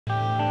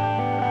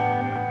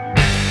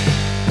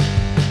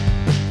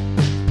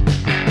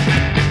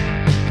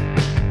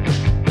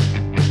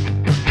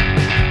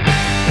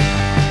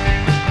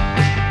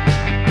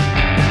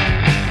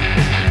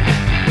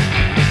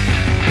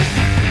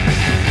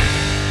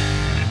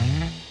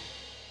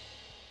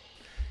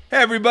Hey,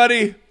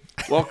 everybody.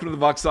 Welcome to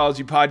the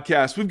VOXOLOGY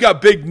podcast. We've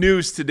got big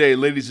news today,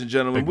 ladies and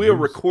gentlemen. We are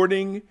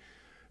recording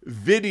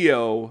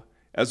video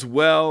as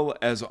well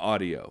as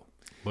audio.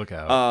 Look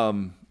out.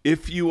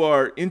 If you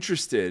are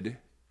interested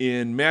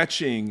in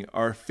matching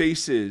our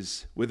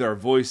faces with our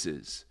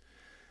voices,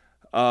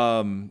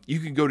 you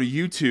can go to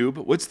YouTube.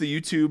 What's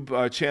the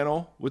YouTube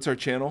channel? What's our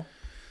channel?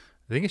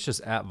 I think it's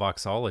just at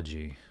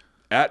VOXOLOGY.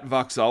 At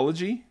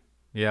VOXOLOGY?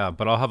 Yeah,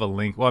 but I'll have a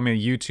link. Well, I mean,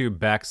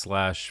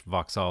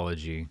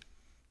 YouTube.com/VOXOLOGY.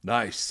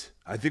 Nice.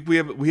 I think we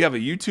have a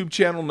YouTube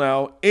channel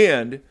now,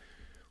 and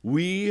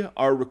we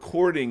are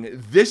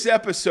recording this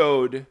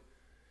episode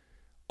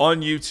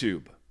on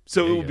YouTube.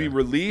 So it will be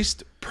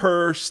released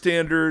per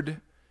standard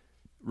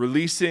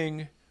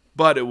releasing,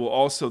 but it will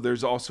also,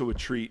 there's also a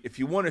treat if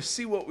you want to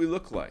see what we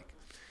look like.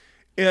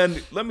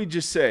 And let me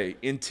just say,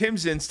 in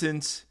Tim's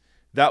instance,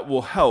 that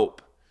will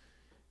help.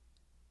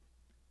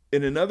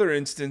 In another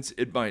instance,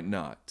 it might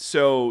not.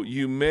 So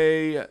you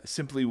may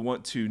simply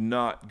want to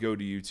not go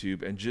to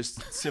YouTube and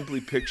just simply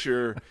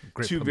picture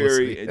two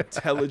very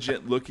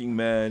intelligent-looking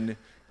men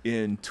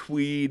in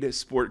tweed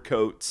sport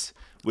coats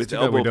with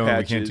elbow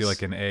patches. We can't do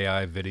like an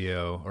AI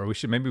video, or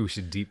maybe we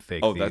should deep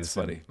fake. Oh, that's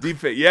funny. Deep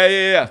fake.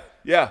 Yeah.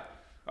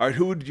 All right,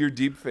 who would your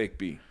deep fake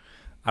be?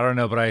 I don't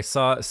know, but I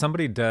saw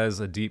somebody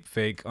does a deep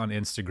fake on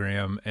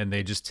Instagram, and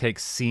they just take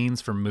scenes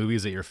from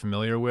movies that you're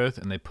familiar with,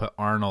 and they put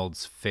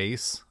Arnold's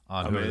face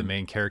on who the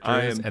main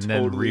character is, and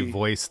then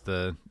revoice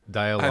the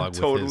dialogue. I'm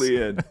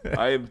totally in.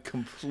 I am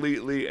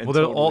completely and well,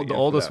 totally the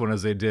oldest one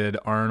is they did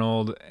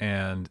Arnold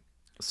and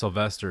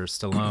Sylvester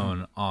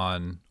Stallone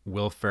on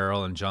Will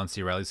Ferrell and John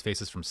C. Reilly's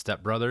faces from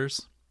Step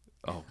Brothers.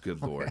 Oh,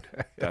 good Lord.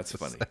 That's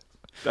funny.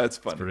 That's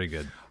funny. It's pretty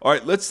good. All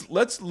right,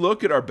 let's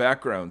look at our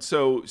background.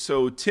 So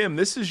Tim,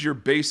 this is your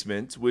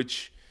basement,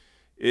 which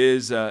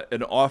is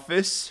an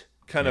office,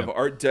 kind of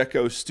Art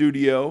Deco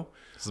studio.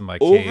 This is my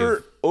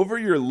cave. Over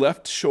your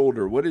left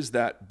shoulder, what is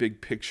that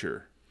big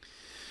picture?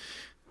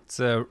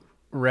 It's a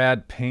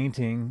rad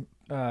painting,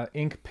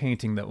 ink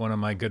painting that one of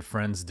my good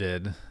friends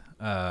did,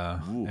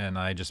 and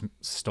I just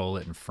stole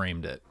it and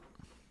framed it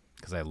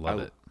because I love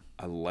it.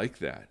 I like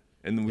that.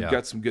 And then we've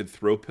got some good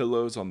throw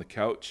pillows on the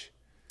couch.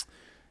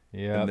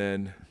 Yeah. And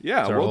then,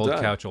 it's our well old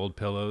done. couch, old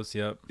pillows.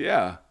 Yep.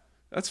 Yeah,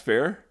 that's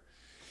fair.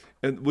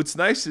 And what's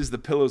nice is the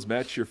pillows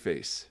match your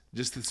face.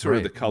 Just the sort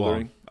of the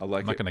coloring. Well, I like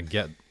it. I'm not going to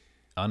get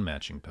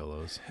unmatching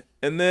pillows.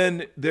 And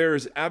then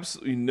there's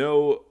absolutely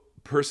no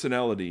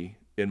personality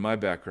in my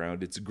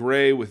background. It's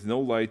gray with no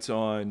lights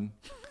on,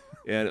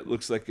 and it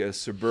looks like a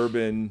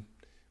suburban,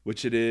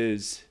 which it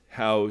is,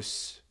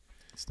 house.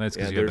 It's nice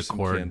because you have the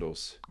cord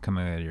candles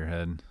coming out of your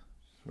head.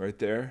 Right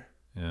there.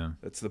 Yeah.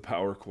 That's the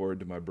power cord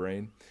to my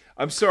brain.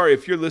 I'm sorry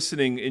if you're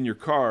listening in your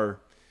car.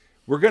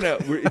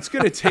 It's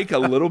gonna take a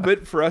little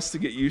bit for us to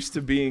get used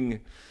to being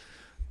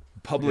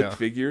public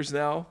figures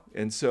now,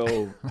 and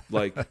so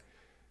like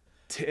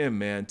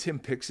Tim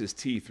picks his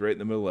teeth right in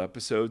the middle of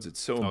episodes. It's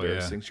so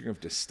embarrassing. So you're gonna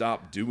have to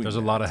stop doing. There's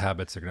that. a lot of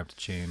habits that are gonna have to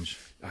change.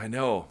 I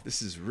know,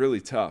 this is really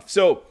tough.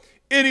 So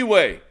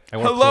anyway,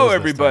 hello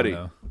everybody.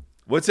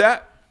 What's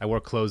that? I wore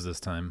clothes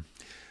this time.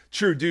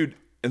 True, dude.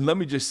 And let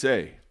me just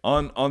say,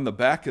 on the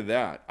back of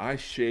that, I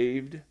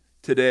shaved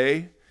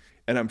today,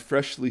 and I'm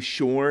freshly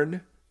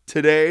shorn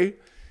today,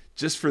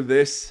 just for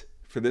this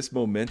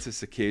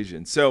momentous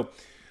occasion. So,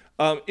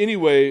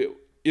 anyway,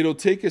 it'll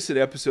take us an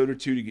episode or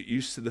two to get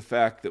used to the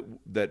fact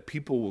that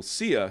people will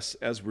see us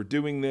as we're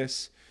doing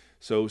this.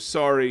 So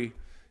sorry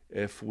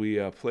if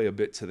we play a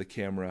bit to the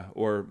camera,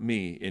 or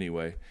me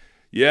anyway.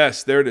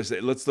 Yes, there it is.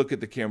 Let's look at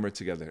the camera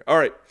together. All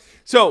right.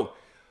 So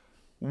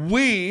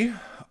we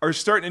are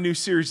starting a new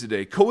series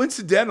today.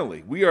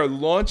 Coincidentally, we are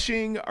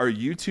launching our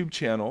YouTube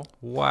channel.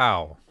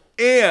 Wow.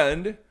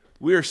 And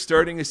we are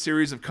starting a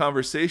series of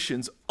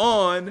conversations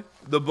on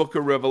the Book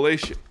of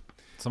Revelation.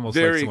 It's almost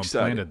Very like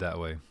someone planned it that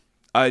way.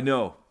 I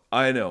know.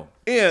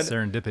 And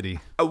serendipity.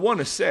 I want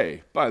to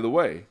say, by the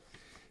way,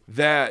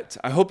 that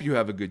I hope you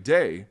have a good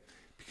day,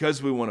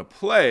 because we want to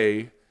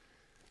play.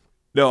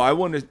 No, I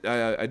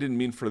didn't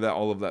mean for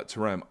all of that to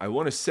rhyme. I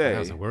want to say.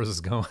 Where's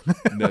this going?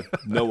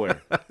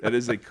 Nowhere. That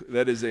is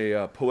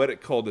a poetic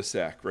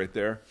cul-de-sac right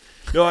there.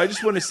 No, I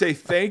just want to say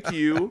thank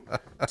you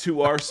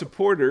to our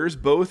supporters,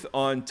 both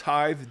on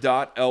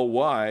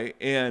tithe.ly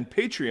and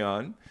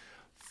Patreon,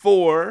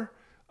 for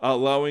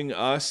allowing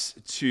us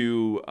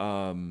to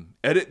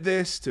edit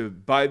this, to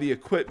buy the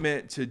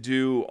equipment, to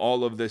do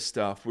all of this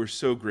stuff. We're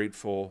so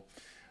grateful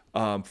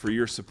for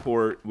your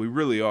support. We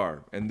really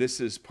are. And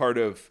this is part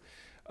of.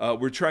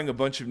 We're trying a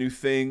bunch of new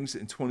things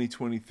in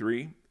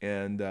 2023,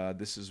 and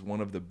this is one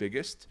of the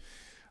biggest.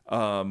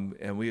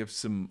 And we have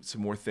some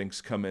more things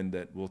coming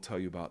that we'll tell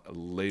you about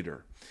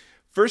later.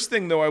 First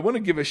thing, though, I want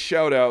to give a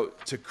shout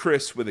out to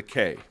Chris with a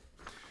K.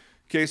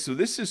 Okay, so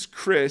this is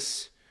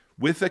Chris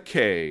with a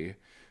K,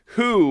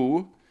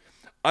 who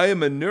I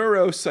am a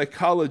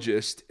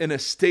neuropsychologist in a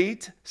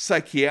state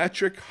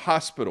psychiatric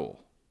hospital.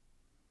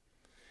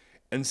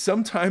 And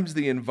sometimes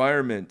the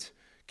environment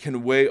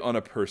can weigh on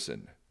a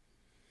person.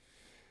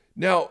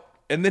 Now,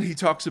 And then he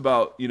talks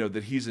about,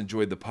 that he's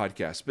enjoyed the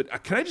podcast.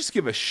 But can I just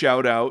give a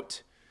shout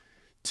out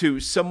to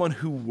someone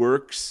who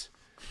works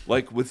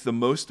like with the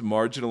most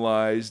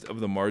marginalized of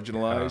the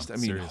marginalized? I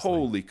mean, seriously.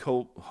 holy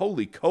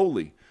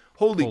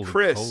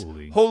Chris,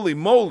 holy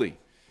moly.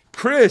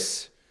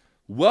 Chris,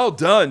 well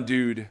done,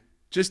 dude.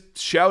 Just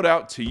shout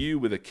out to you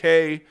with a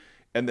K.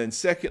 And then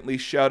secondly,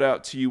 shout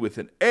out to you with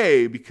an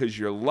A, because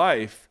your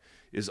life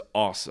is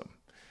awesome.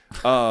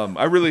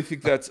 I really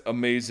think that's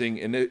amazing.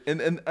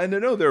 And I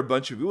know there are a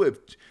bunch of you. We have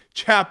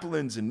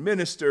chaplains and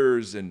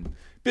ministers and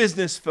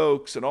business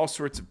folks and all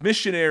sorts of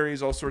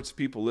missionaries, all sorts of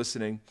people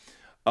listening.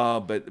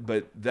 But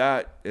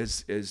that,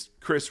 as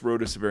Chris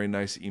wrote us a very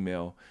nice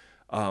email,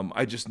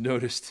 I just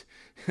noticed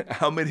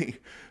how many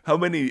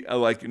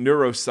like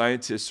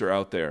neuroscientists are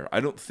out there.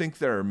 I don't think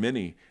there are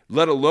many,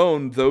 let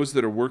alone those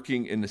that are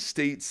working in the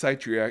state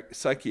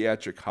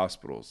psychiatric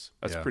hospitals.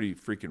 That's pretty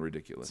freaking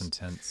ridiculous. It's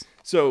intense.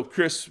 So,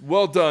 Chris,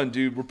 well done,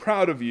 dude. We're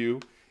proud of you,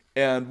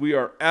 and we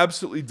are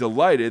absolutely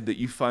delighted that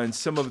you find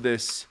some of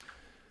this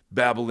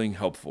babbling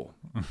helpful.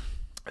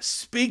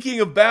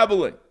 Speaking of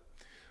babbling,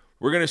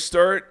 we're going to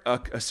start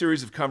a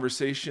series of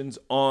conversations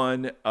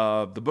on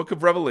the book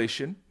of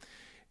Revelation.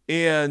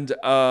 And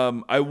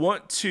I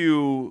want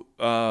to,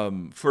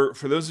 for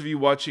those of you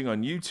watching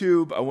on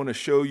YouTube, I want to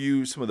show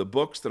you some of the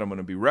books that I'm going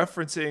to be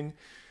referencing.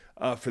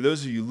 For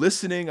those of you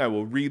listening, I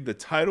will read the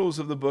titles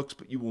of the books,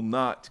 but you will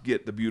not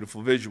get the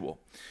beautiful visual.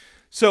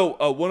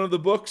 So one of the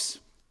books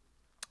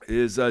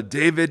is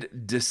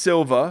David De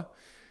Silva,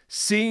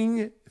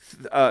 Seeing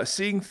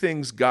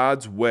Things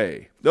God's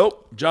Way.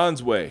 Nope,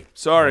 John's Way.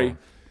 Sorry. Oh.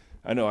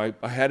 I know,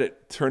 I had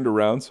it turned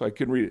around so I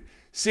couldn't read it.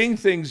 Seeing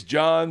Things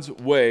John's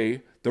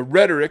Way, the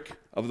rhetoric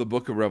of the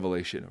book of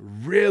Revelation.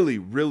 Really,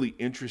 really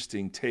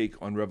interesting take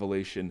on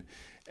Revelation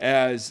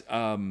as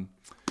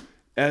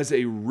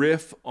a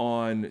riff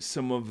on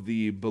some of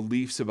the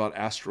beliefs about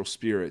astral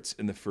spirits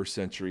in the first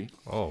century.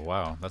 Oh,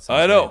 wow. That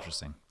sounds very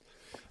interesting.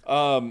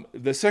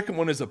 The second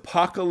one is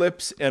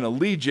Apocalypse and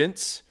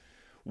Allegiance,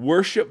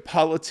 Worship,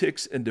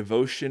 Politics, and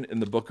Devotion in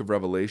the Book of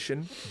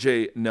Revelation,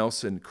 J.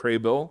 Nelson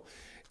Craybill.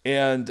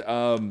 And,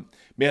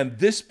 man,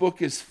 this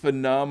book is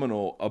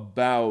phenomenal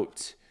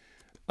about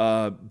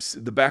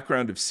the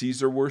background of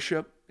Caesar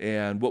worship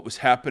and what was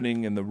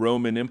happening in the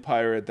Roman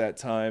Empire at that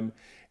time,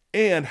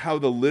 and how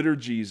the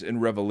liturgies in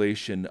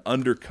Revelation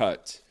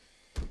undercut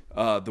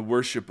the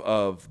worship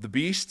of the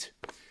beast.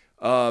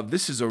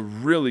 This is a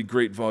really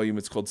great volume.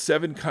 It's called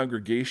Seven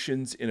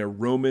Congregations in a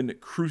Roman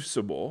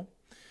Crucible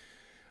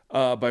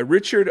by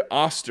Richard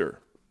Oster.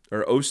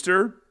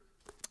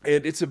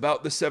 And it's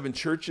about the seven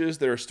churches,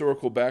 their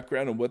historical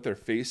background, and what they're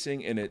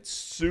facing. And it's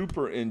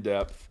super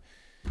in-depth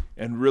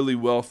and really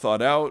well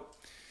thought out.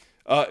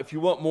 If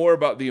you want more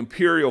about the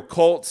imperial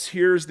cults,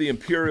 here's the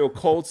imperial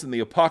cults in the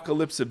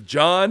Apocalypse of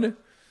John.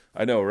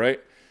 I know,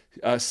 right?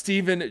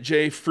 Stephen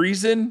J.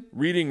 Friesen,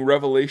 Reading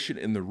Revelation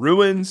in the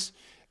Ruins.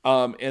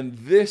 And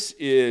this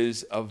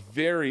is a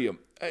very,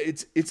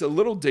 it's a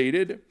little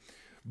dated,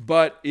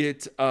 but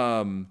it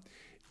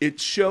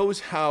shows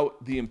how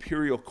the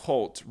imperial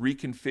cult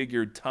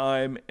reconfigured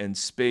time and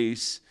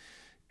space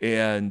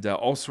and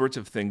all sorts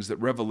of things that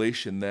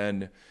Revelation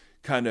then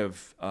kind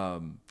of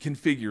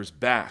configures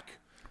back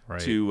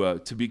to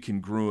be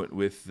congruent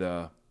with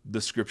the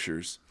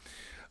scriptures.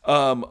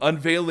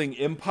 Unveiling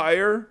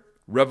Empire,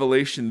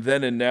 Revelation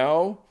Then and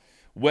Now,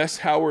 Wes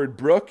Howard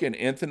Brooke and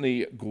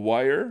Anthony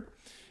Guire.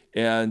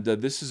 And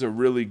this is a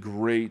really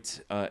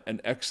great and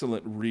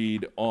excellent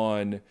read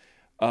on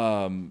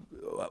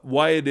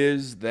why it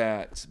is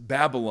that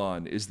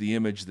Babylon is the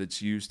image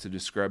that's used to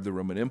describe the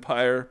Roman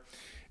Empire.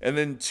 And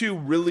then two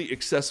really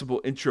accessible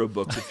intro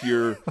books if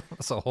you're...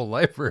 That's a whole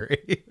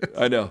library.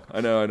 I know.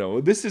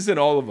 Well, this isn't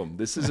all of them.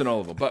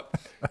 But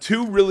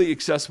two really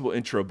accessible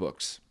intro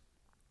books.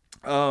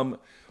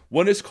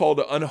 One is called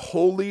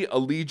Unholy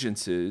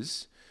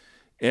Allegiances,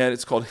 and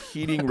it's called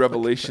Heeding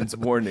Revelation's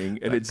Warning.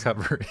 And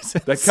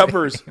that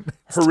cover is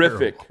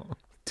horrific.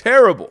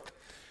 Terrible.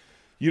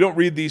 You don't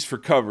read these for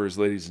covers,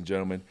 ladies and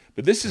gentlemen.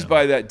 But this is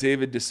by that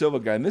David De Silva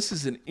guy, and this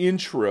is an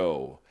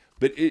intro.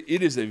 But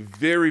it is a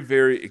very,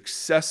 very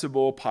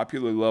accessible,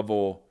 popular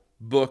level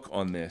book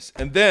on this.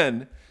 And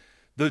then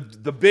the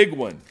big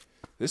one.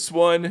 This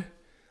one,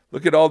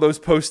 look at all those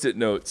Post-it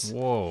notes.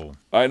 Whoa.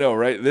 I know,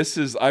 right?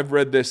 I've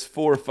read this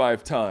 4 or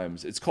 5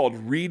 times. It's called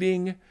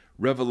Reading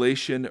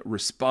Revelation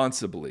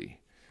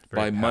Responsibly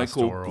by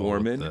Michael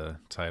Gorman. The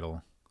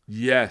title.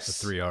 Yes. The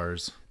 3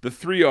 R's. The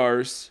 3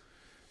 R's.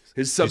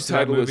 His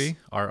subtitle is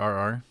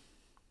RRR.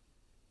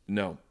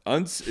 No.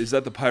 Is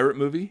that the pirate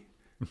movie?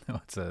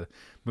 No, it's a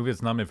movie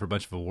that's nominated for a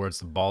bunch of awards.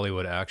 The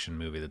Bollywood action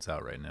movie that's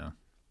out right now.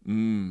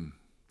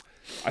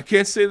 I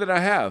can't say that I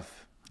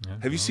have. Yeah,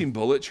 have you seen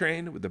Bullet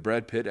Train with the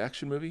Brad Pitt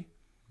action movie?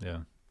 Yeah.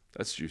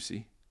 That's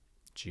juicy.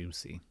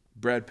 Juicy.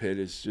 Brad Pitt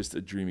is just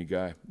a dreamy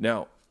guy.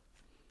 Now,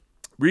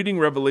 Reading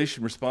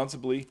Revelation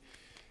Responsibly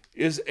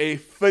is a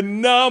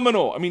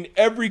phenomenal... I mean,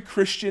 every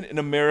Christian in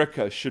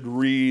America should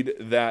read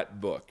that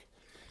book.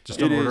 Just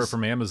don't order it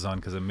from Amazon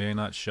because it may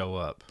not show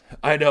up.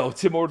 I know.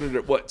 Tim ordered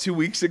it, what, 2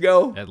 weeks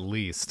ago? At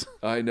least.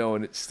 I know,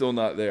 and it's still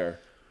not there.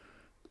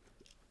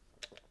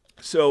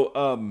 So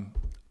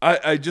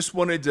I just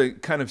wanted to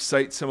kind of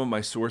cite some of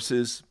my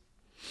sources.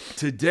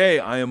 Today,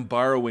 I am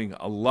borrowing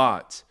a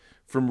lot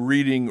from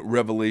reading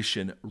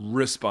Revelation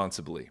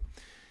responsibly.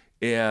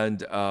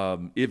 And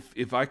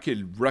if I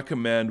could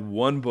recommend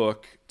one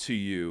book to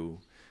you,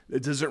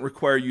 it doesn't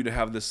require you to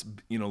have this,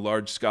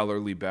 large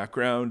scholarly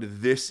background.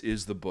 This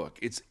is the book.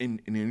 It's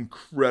an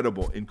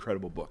incredible,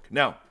 incredible book.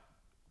 Now,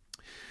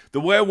 the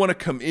way I want to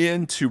come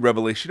into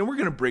Revelation, and we're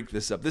going to break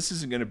this up. This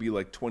isn't going to be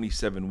like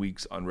 27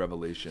 weeks on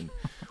Revelation.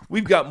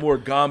 We've got more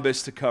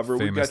Gombas to cover.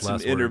 We've got some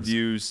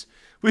interviews.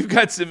 We've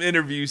got some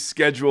interviews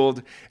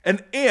scheduled,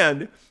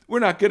 and we're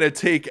not going to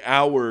take an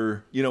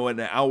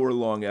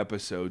hour-long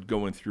episode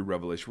going through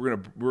Revelation. We're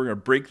going to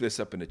break this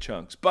up into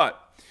chunks, but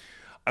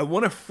I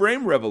want to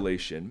frame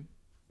Revelation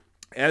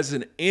as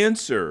an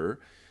answer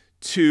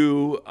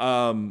to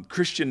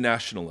Christian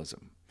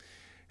nationalism.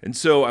 And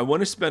so I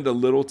want to spend a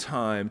little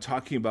time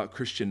talking about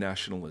Christian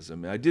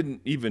nationalism. I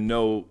didn't even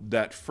know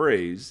that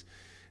phrase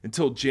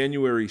until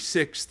January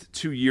 6th,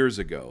 2 years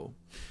ago,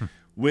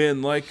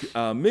 when, like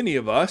many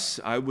of us,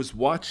 I was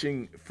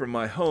watching from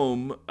my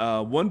home,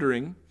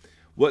 wondering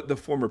what the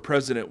former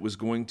president was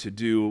going to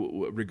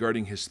do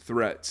regarding his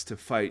threats to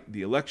fight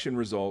the election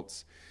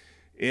results.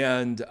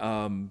 And,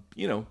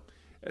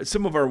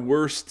 some of our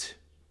worst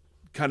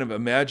kind of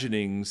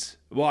imaginings,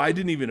 well, I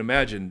didn't even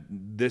imagine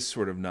this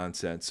sort of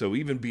nonsense. So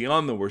even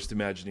beyond the worst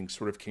imaginings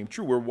sort of came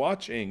true. We're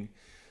watching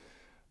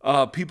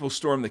people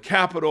storm the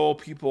Capitol,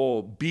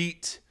 people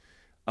beat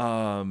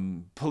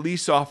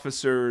police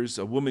officers,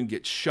 a woman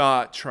gets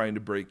shot trying to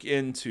break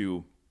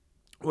into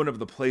one of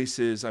the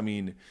places. I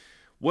mean,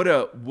 what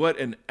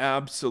an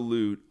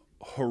absolute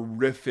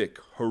horrific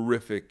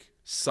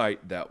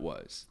sight that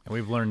was. And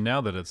we've learned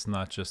now that it's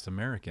not just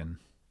American.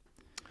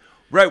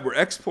 Right, we're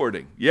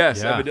exporting,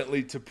 yes, yeah.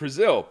 Evidently to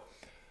Brazil.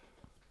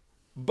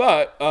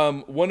 But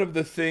one of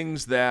the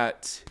things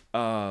that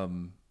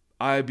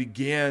I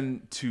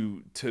began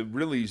to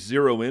really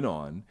zero in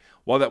on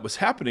while that was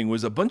happening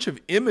was a bunch of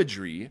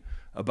imagery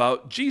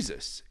about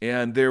Jesus.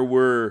 And there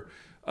were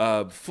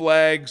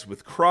flags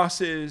with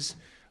crosses.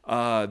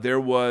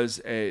 There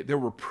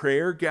were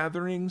prayer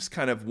gatherings,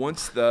 kind of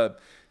once the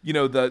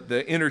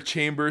inner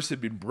chambers had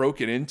been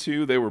broken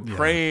into. They were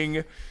praying.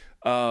 Yeah.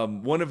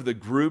 One of the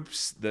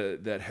groups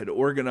that had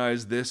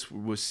organized this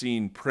was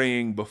seen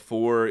praying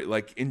before,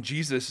 like in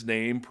Jesus'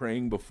 name,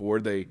 praying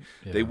before they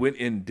went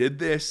and did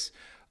this.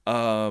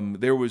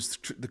 There was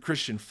the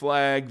Christian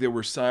flag. There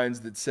were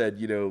signs that said,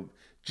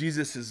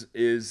 Jesus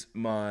is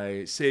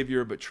my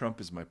savior, but Trump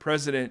is my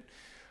president.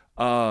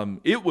 So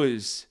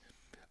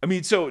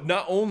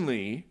not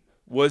only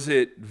was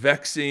it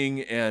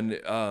vexing,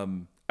 and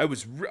I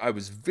was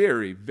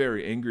very,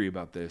 very angry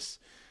about this,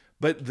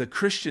 but the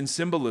Christian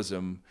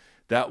symbolism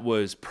that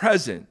was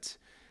present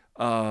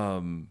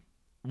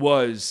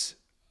was,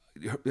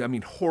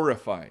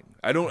 horrifying.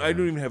 I don't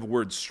even have a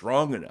word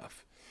strong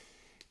enough.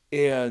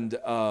 And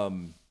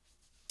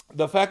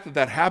the fact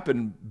that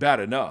happened, bad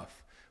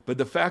enough, but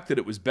the fact that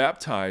it was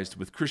baptized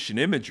with Christian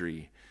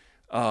imagery,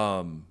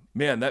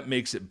 that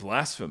makes it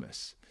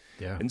blasphemous.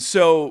 Yeah. And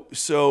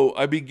so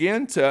I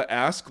began to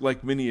ask,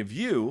 like many of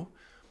you,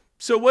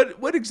 so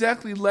what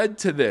exactly led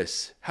to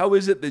this? How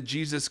is it that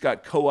Jesus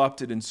got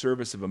co-opted in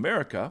service of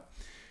America?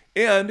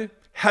 And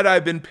had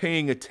I been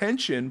paying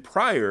attention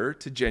prior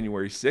to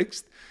January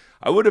 6th,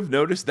 I would have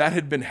noticed that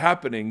had been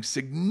happening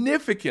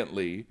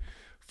significantly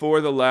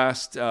for the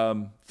last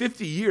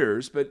 50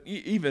 years, but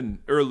even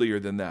earlier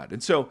than that.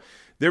 And so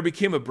there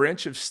became a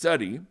branch of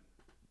study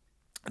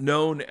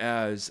known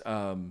as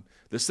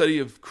the study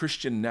of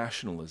Christian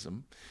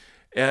nationalism.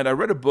 And I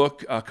read a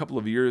book a couple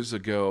of years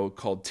ago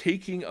called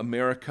Taking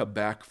America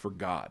Back for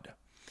God.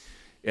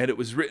 And it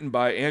was written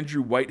by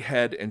Andrew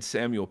Whitehead and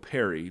Samuel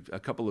Perry, a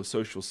couple of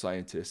social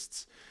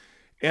scientists.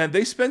 And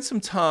they spent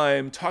some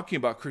time talking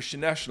about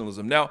Christian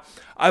nationalism. Now,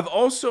 I've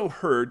also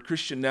heard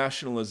Christian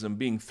nationalism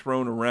being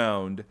thrown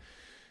around,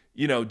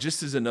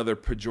 just as another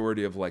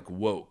pejorative like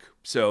woke.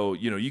 So,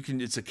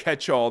 it's a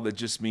catch-all that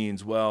just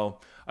means,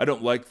 well, I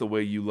don't like the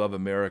way you love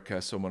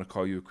America, so I'm going to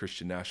call you a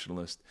Christian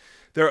nationalist.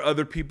 There are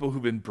other people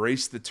who've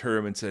embraced the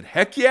term and said,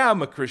 heck yeah,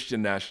 I'm a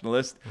Christian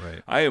nationalist.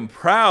 Right. I am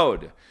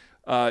proud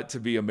to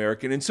be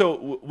American. And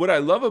so what I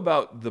love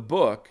about the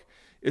book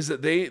is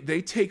that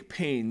they take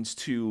pains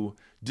to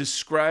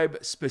describe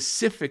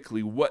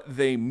specifically what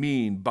they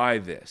mean by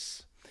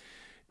this.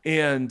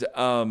 And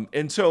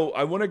so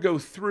I want to go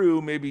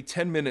through maybe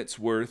 10 minutes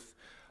worth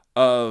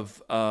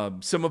of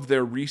some of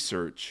their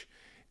research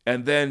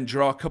and then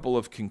draw a couple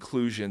of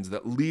conclusions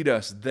that lead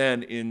us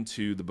then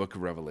into the book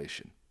of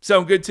Revelation.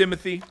 Sound good,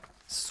 Timothy?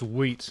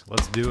 Sweet.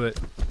 Let's do it.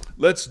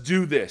 Let's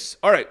do this.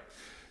 All right.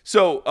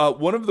 So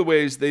one of the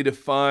ways they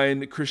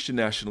define Christian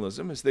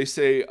nationalism is they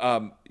say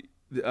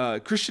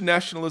Christian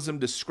nationalism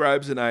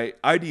describes an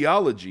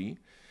ideology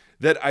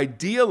that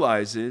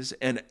idealizes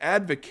and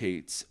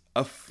advocates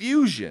a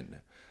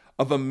fusion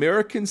of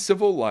American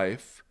civil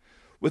life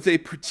with a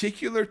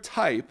particular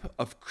type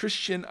of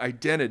Christian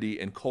identity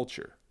and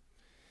culture.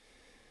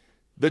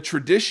 The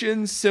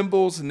traditions,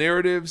 symbols,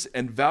 narratives,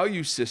 and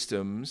value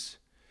systems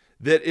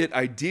that it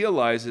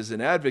idealizes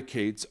and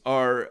advocates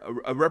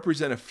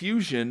represent a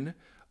fusion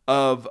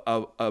of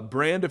a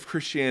brand of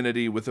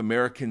Christianity with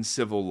American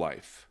civil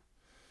life.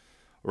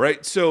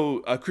 Right? So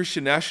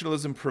Christian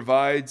nationalism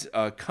provides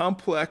a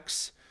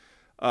complex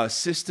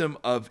system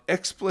of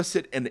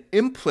explicit and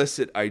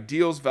implicit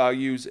ideals,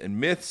 values, and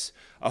myths,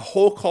 a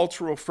whole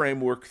cultural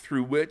framework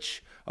through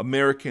which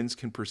Americans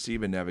can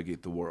perceive and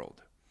navigate the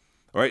world.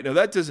 All right, now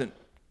that doesn't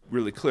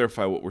really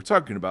clarify what we're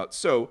talking about.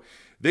 So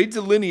they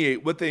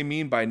delineate what they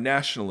mean by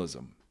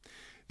nationalism.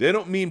 They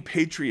don't mean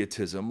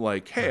patriotism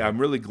like, hey, I'm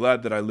really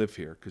glad that I live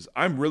here, because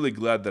I'm really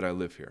glad that I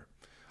live here.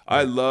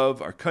 I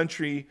love our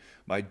country.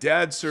 My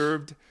dad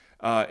served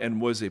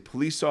and was a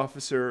police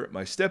officer.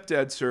 My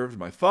stepdad served.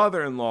 My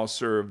father-in-law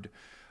served.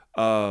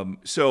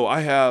 So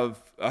I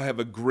have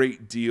a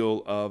great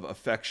deal of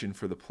affection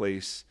for the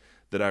place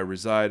that I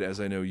reside, as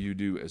I know you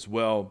do as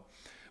well.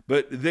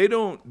 But they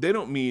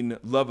don't mean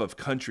love of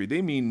country.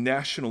 They mean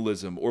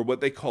nationalism, or what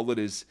they call it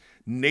is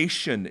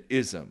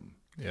nationism.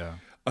 Yeah.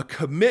 A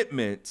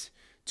commitment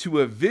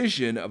to a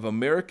vision of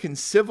American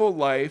civil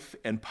life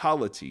and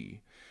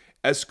polity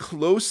as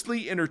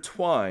closely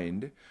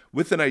intertwined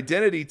with an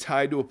identity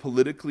tied to a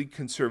politically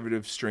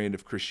conservative strain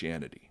of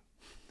Christianity.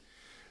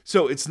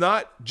 So it's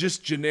not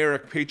just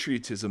generic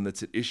patriotism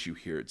that's at issue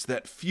here. It's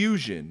that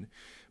fusion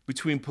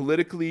between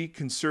politically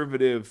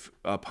conservative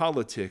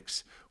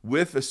politics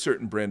with a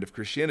certain brand of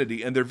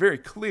Christianity. And they're very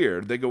clear.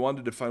 They go on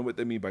to define what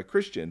they mean by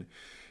Christian.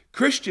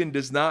 Christian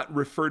does not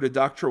refer to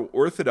doctrinal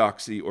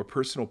orthodoxy or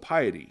personal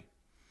piety.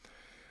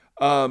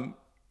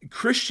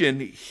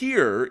 Christian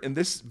here, in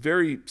this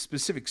very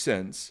specific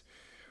sense,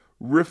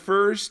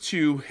 refers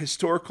to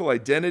historical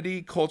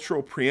identity,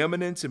 cultural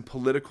preeminence, and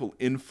political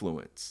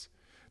influence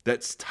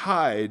that's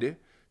tied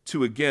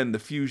to, again, the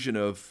fusion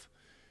of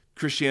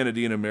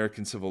Christianity and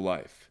American civil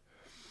life.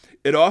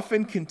 It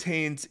often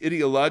contains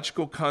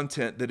ideological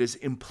content that is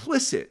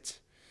implicit.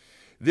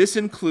 This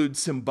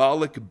includes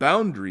symbolic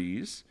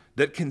boundaries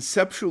that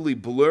conceptually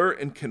blur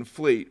and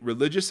conflate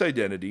religious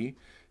identity,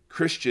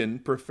 Christian,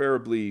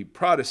 preferably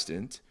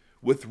Protestant,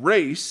 with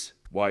race,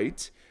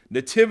 white,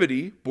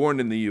 nativity, born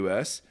in the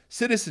U.S.,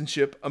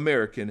 citizenship,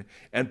 American,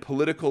 and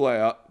political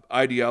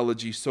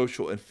ideology,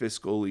 social and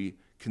fiscally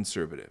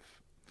conservative.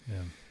 Yeah.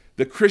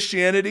 The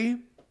Christianity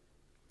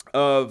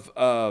of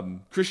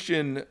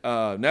Christian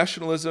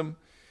nationalism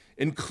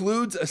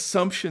includes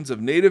assumptions of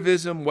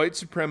nativism, white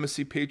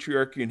supremacy,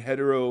 patriarchy, and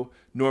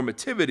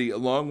heteronormativity,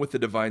 along with the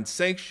divine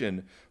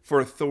sanction for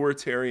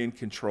authoritarian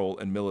control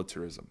and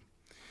militarism.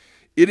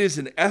 It is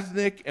as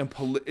ethnic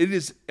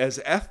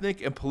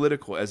and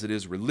political as it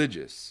is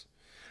religious.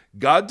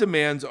 God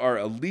demands our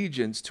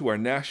allegiance to our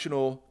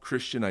national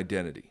Christian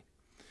identity.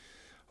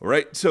 All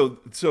right, so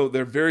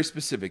they're very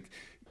specific.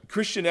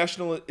 Christian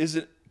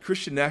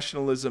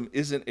nationalism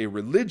isn't a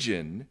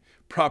religion,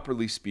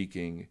 properly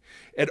speaking.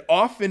 It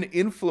often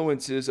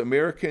influences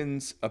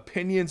Americans'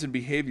 opinions and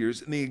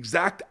behaviors in the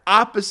exact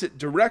opposite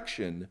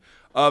direction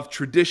of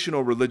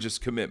traditional religious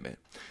commitment.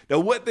 Now,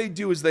 what they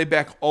do is they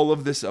back all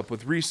of this up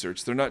with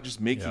research. They're not just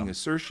making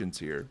assertions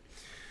here.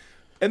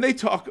 And they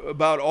talk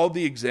about all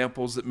the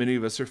examples that many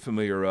of us are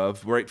familiar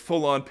of, right?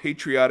 Full-on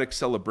patriotic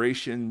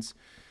celebrations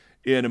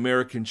in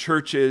American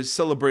churches,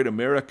 Celebrate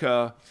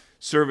America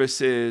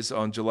services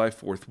on July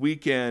 4th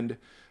weekend,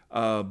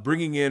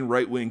 bringing in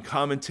right-wing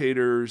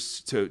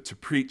commentators to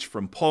preach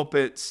from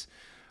pulpits,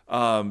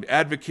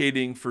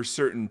 advocating for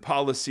certain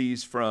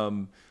policies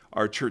from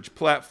our church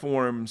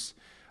platforms.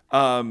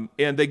 And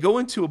they go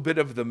into a bit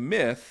of the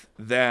myth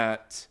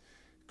that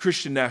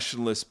Christian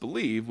nationalists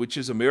believe, which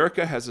is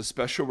America has a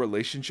special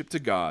relationship to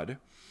God.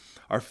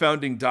 Our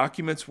founding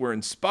documents were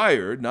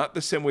inspired, not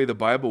the same way the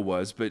Bible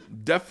was,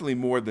 but definitely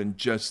more than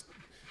just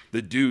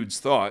the dude's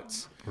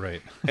thoughts.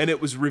 Right. And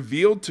it was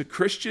revealed to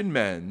Christian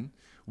men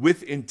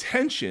with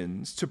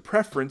intentions to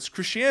preference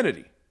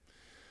Christianity.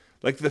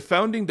 Like the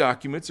founding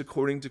documents,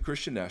 according to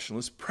Christian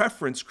nationalists,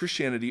 preference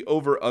Christianity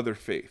over other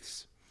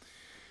faiths.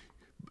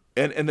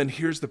 And then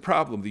here's the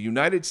problem. The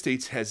United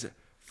States has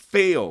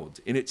failed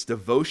in its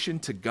devotion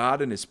to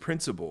God and his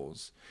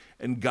principles,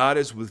 and God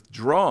has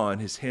withdrawn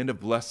his hand of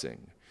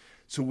blessing.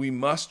 So we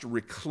must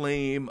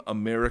reclaim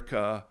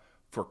America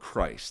for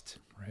Christ.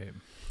 Right.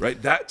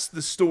 Right? That's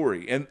the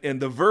story. And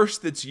the verse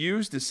that's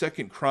used is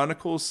 2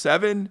 Chronicles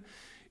 7.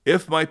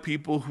 If my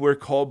people who are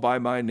called by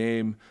my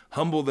name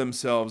humble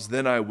themselves,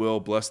 then I will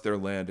bless their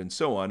land, and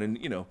so on.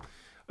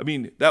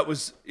 And, that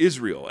was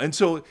Israel. And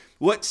so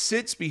what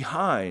sits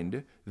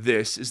behind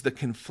this is the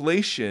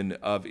conflation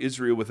of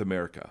Israel with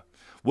America.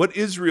 What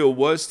Israel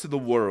was to the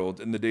world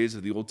in the days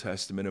of the Old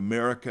Testament,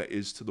 America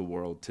is to the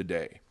world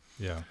today.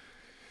 Yeah.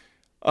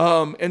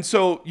 And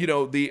so,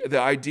 the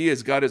idea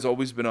is God has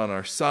always been on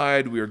our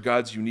side. We are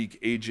God's unique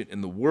agent in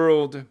the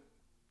world.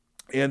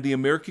 And the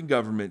American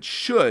government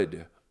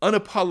should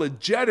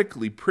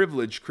unapologetically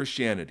privilege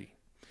Christianity.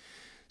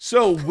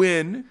 So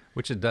when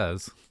which it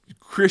does,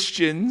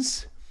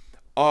 Christians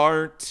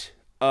are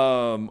threatened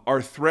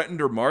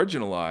or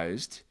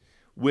marginalized,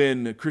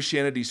 when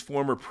Christianity's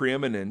former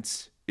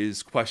preeminence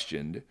is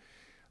questioned,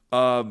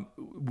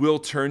 we'll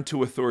turn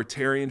to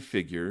authoritarian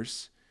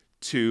figures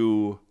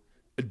to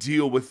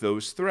deal with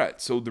those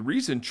threats. So the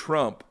reason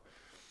Trump,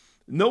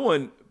 no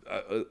one,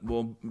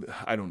 well,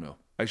 I don't know.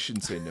 I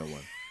shouldn't say no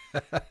one.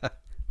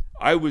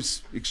 I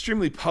was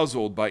extremely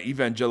puzzled by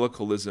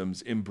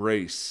evangelicalism's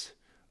embrace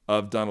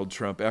of Donald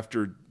Trump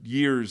after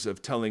years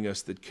of telling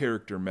us that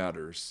character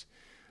matters,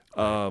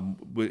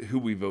 who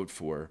we vote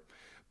for.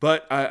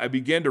 But I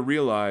began to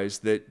realize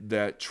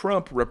that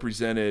Trump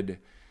represented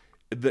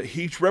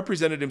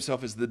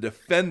himself as the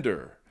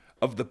defender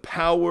of the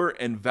power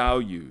and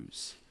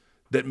values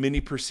that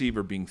many perceive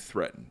are being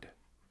threatened.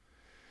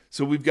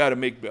 So we've got to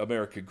make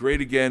America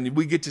great again.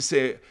 We get to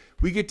say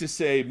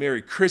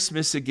Merry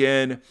Christmas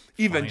again.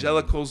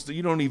 Evangelicals,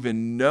 you don't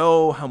even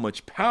know how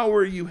much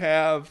power you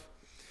have.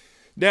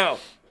 Now,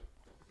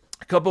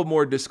 a couple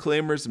more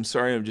disclaimers. I'm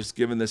sorry, I'm just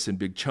giving this in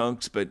big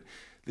chunks, but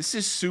this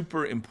is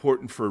super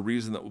important for a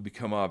reason that will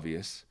become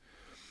obvious.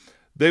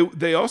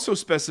 They also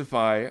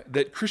specify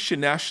that Christian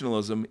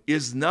nationalism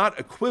is not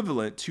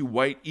equivalent to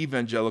white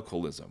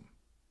evangelicalism.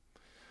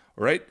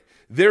 All right?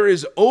 There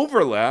is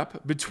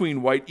overlap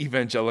between white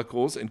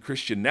evangelicals and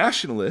Christian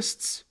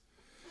nationalists,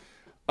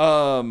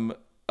 but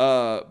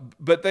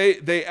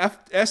they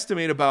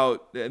estimate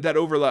about that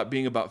overlap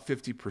being about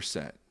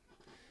 50%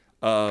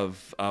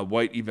 of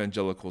white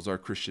evangelicals are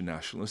Christian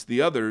nationalists.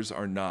 The others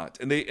are not,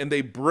 and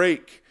they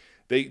break.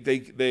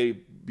 They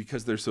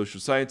because they're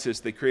social scientists,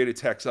 they create a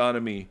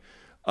taxonomy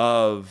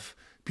of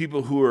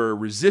people who are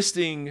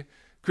resisting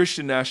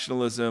Christian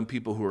nationalism,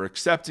 people who are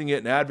accepting it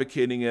and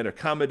advocating it,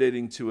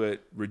 accommodating to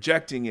it,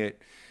 rejecting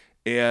it,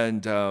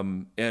 and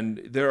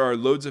there are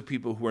loads of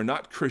people who are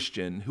not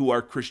Christian who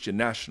are Christian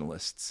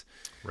nationalists,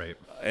 right?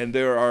 And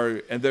there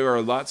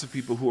are lots of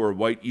people who are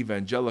white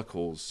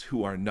evangelicals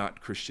who are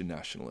not Christian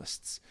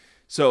nationalists.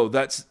 So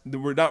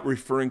we're not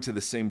referring to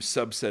the same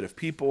subset of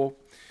people.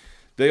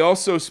 They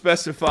also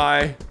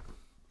specify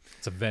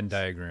it's a Venn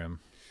diagram.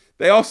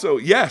 They also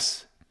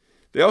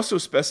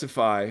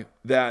specify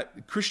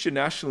that Christian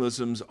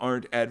nationalisms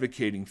aren't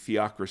advocating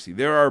theocracy.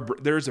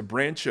 There's a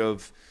branch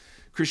of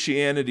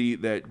Christianity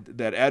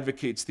that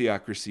advocates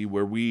theocracy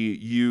where we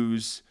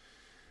use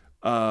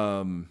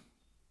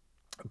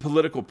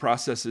political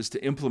processes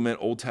to implement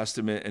Old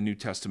Testament and New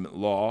Testament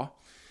law.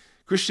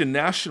 Christian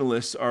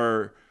nationalists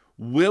are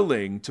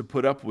willing to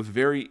put up with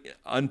very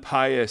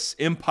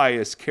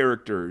impious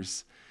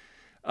characters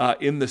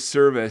in the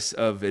service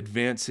of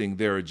advancing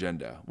their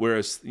agenda,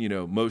 whereas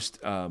most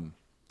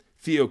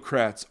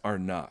theocrats are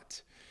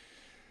not.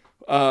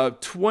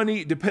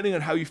 20, depending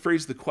on how you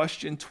phrase the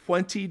question,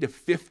 20 to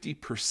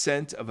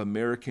 50% of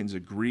Americans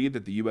agree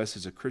that the U.S.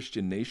 is a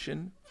Christian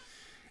nation,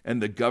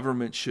 and the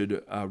government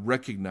should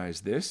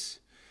recognize this.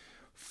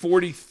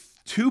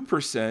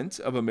 42%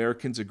 of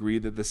Americans agree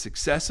that the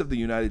success of the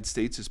United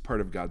States is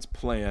part of God's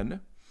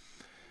plan,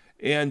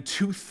 and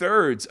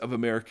 2/3 of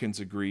Americans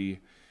agree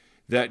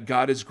that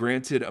God has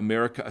granted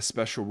America a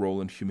special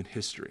role in human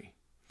history.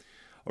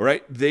 All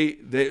right,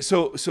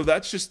 so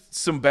that's just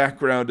some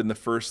background in the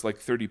first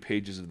 30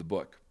 pages of the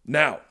book.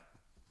 Now,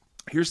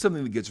 here's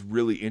something that gets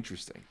really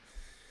interesting.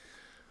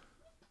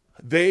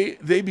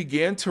 They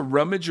began to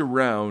rummage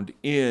around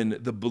in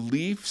the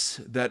beliefs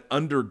that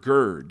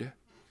undergird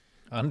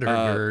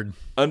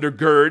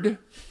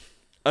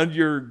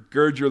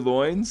your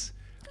loins.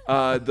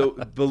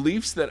 The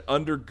beliefs that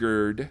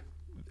undergird.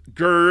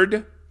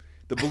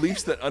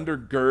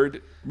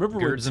 Remember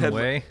Girds and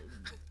way?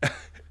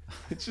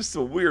 It's just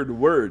a weird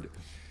word.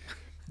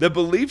 The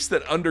beliefs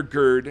that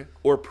undergird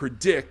or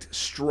predict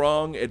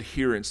strong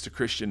adherence to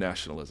Christian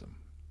nationalism.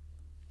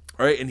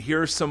 All right, and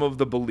here are some of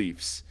the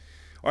beliefs.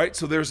 All right,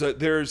 so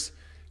there's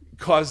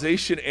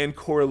causation and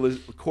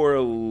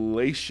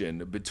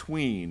correlation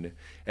between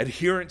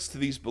adherence to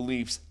these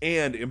beliefs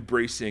and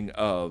embracing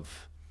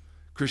of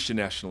Christian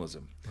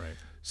nationalism. Right.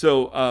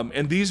 So,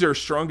 and these are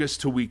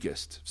strongest to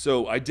weakest.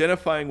 So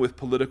identifying with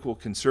political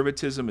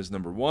conservatism is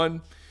number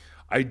one.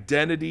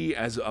 Identity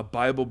as a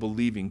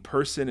Bible-believing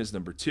person is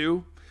number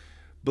two.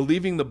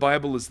 Believing the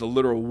Bible is the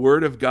literal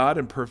word of God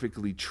and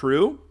perfectly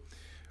true.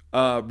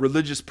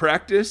 Religious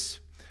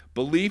practice.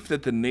 Belief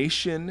that the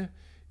nation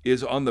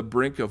is on the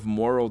brink of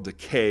moral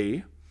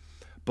decay.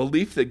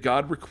 Belief that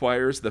God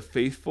requires the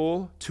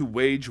faithful to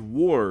wage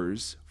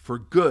wars for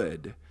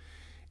good.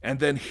 And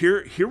then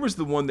here was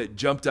the one that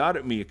jumped out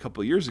at me a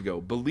couple of years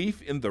ago.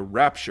 Belief in the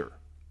rapture.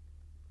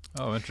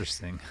 Oh,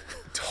 interesting.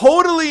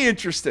 Totally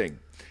interesting.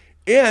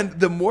 And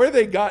the more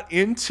they got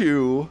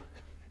into,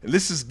 and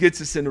this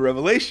gets us into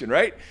Revelation,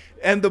 right?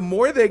 And the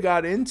more they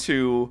got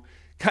into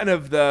kind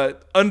of the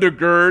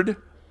undergird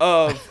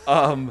of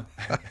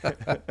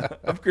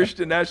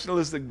Christian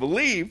nationalistic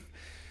belief,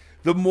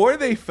 the more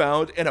they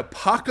found an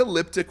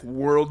apocalyptic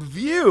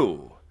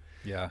worldview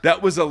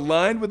that was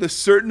aligned with a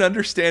certain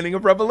understanding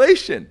of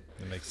Revelation.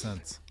 makes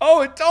sense.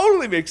 Oh, it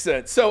totally makes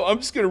sense. So I'm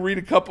just going to read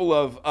a couple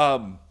of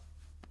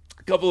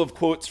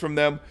quotes from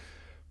them.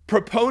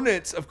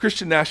 Proponents of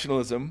Christian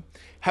nationalism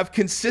have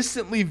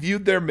consistently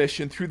viewed their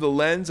mission through the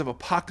lens of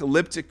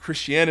apocalyptic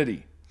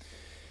Christianity.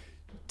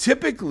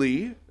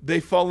 Typically, they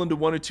fall into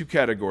one of two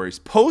categories.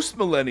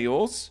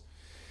 Post-millennials,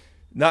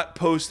 not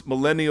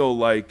post-millennial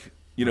like,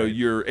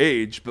 your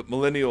age, but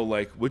millennial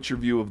like, what's your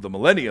view of the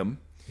millennium?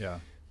 Yeah.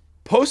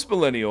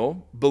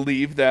 Post-millennial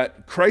believe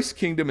that Christ's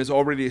kingdom is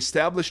already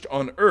established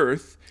on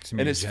earth,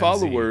 and his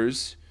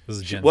followers... This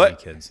is Gen Z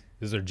kids.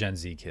 These are Gen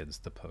Z kids,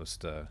 the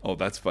post... Oh,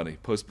 that's funny.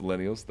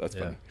 Post-millennials? That's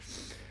funny.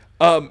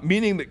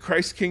 Meaning that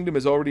Christ's kingdom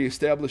is already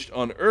established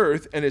on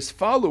earth, and his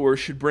followers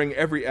should bring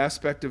every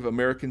aspect of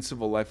American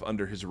civil life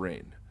under his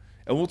reign.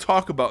 And we'll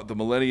talk about the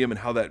millennium and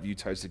how that view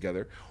ties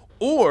together.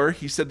 Or,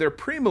 he said they're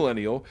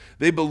premillennial.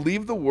 They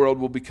believe the world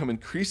will become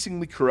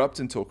increasingly corrupt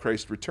until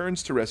Christ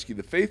returns to rescue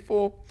the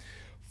faithful,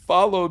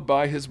 followed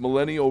by his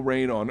millennial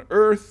reign on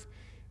earth.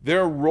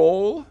 Their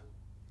role,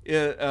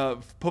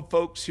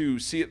 folks who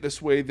see it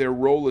this way, their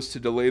role is to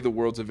delay the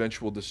world's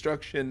eventual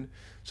destruction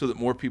so that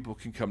more people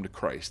can come to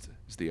Christ,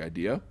 is the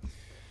idea.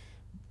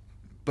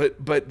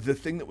 But the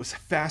thing that was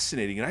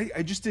fascinating, and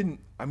I just didn't,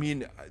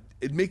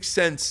 it makes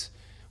sense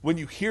when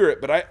you hear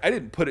it, but I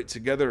didn't put it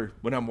together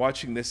when I'm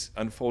watching this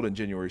unfold on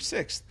January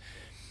 6th.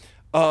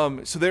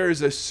 So there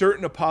is a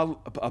certain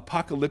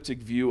apocalyptic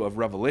view of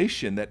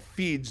Revelation that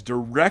feeds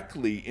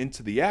directly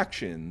into the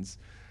actions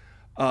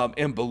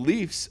and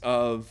beliefs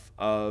of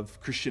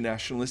Christian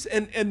nationalists,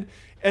 and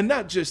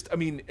not just,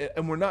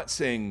 and we're not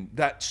saying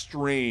that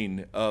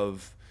strain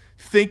of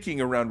thinking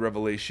around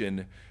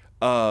Revelation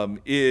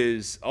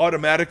is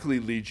automatically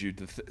leads you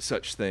to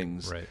such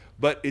things, right?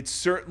 But it's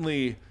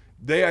certainly,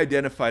 they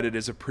identified it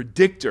as a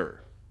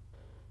predictor.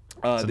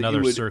 It's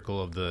another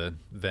circle of the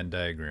Venn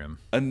diagram.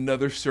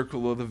 Another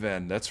circle of the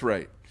Venn, that's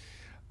right.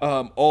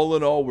 All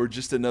in all, we're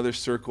just another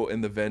circle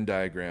in the Venn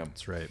diagram.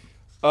 That's right.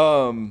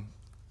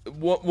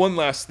 One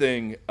last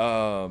thing,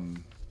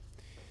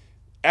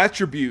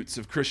 attributes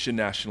of Christian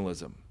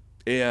nationalism.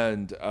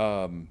 And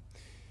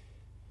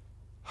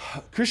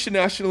Christian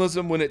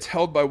nationalism, when it's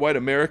held by white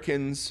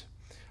Americans,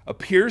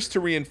 appears to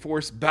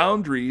reinforce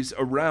boundaries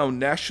around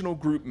national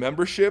group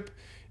membership,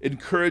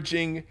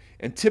 encouraging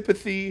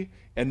antipathy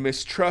and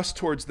mistrust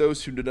towards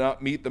those who do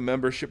not meet the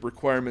membership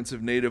requirements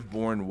of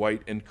native-born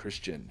white and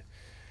Christian.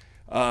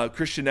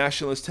 Christian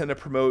nationalists tend to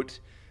promote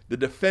the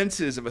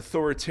defenses of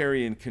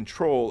authoritarian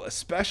control,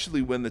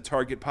 especially when the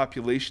target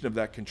population of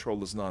that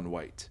control is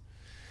non-white.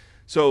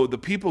 So the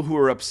people who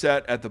are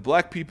upset at the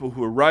black people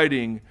who are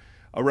rioting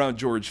around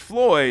George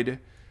Floyd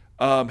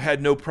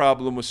had no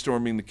problem with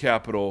storming the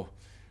Capitol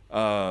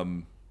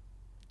and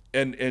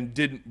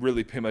didn't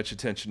really pay much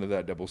attention to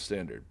that double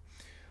standard.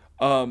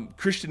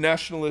 Christian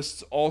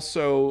nationalists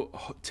also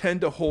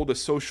tend to hold a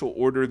social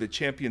order that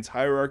champions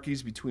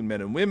hierarchies between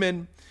men and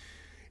women,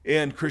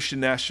 and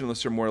Christian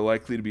nationalists are more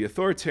likely to be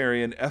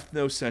authoritarian,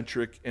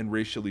 ethnocentric, and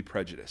racially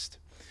prejudiced.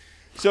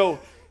 So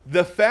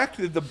the fact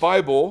that the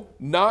Bible,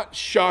 not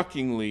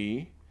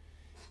shockingly,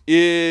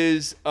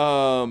 is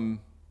one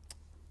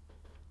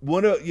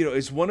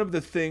of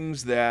the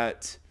things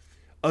that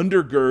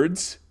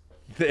undergirds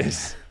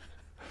this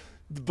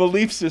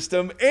belief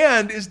system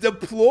and is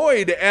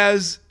deployed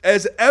as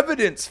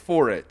evidence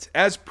for it,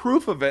 as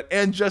proof of it,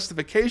 and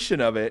justification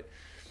of it.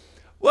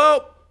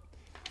 Well,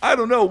 I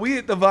don't know. We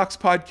at the Vox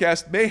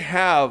Podcast may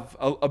have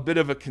a bit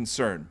of a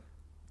concern.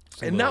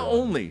 And not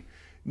only,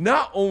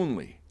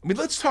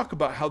 let's talk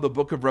about how the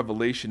book of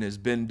Revelation has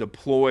been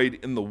deployed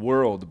in the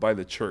world by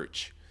the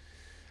church.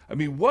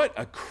 What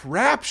a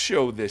crap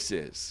show this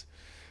is,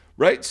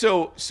 right?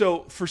 So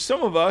for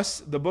some of us,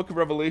 the book of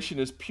Revelation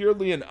is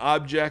purely an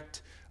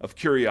object of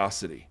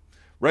curiosity,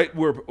 right?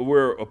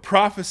 We're a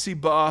prophecy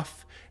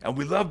buff, and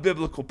we love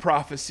biblical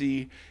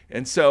prophecy.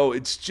 And so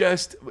it's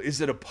just, is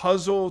it a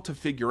puzzle to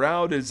figure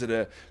out? Is it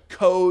a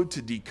code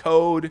to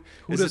decode?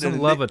 Who doesn't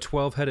love a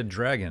 12-headed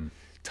dragon?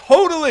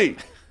 Totally.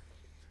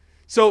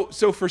 So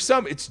for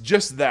some, it's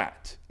just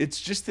that. It's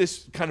just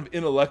this kind of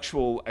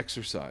intellectual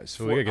exercise.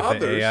 So we gotta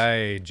get the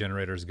AI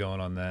generators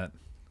going on that.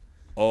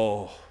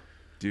 Oh,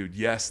 dude,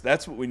 yes.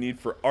 That's what we need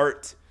for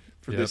art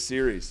for this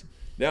series.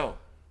 Now,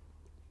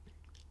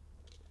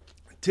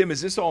 Tim,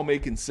 is this all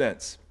making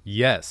sense?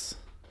 Yes.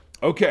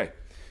 Okay.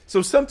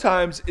 So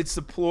sometimes it's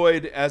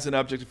deployed as an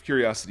object of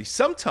curiosity.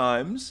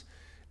 Sometimes,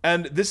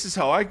 and this is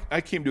how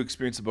I came to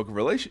experience the book of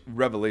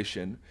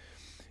Revelation,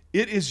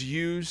 it is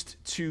used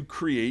to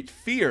create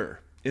fear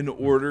in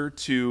order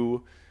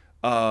to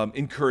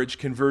encourage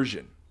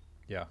conversion.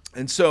 Yeah.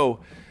 And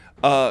so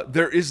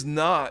there is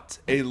not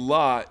a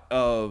lot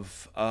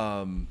of,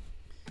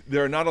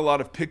 there are not a lot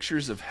of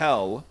pictures of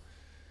hell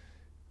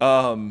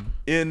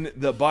in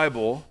the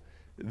Bible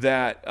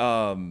that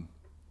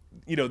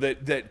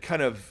that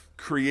kind of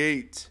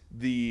create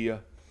the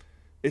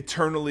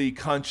eternally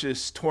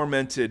conscious,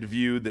 tormented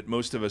view that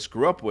most of us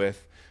grew up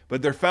with,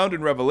 but they're found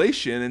in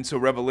Revelation, and so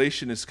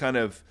Revelation is kind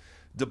of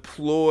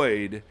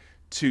deployed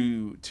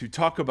to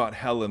talk about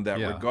hell in that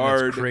Yeah,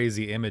 regard. it's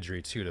crazy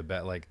imagery too to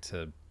bet like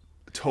to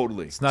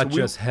totally. It's not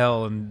just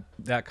hell and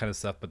that kind of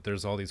stuff, but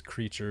there's all these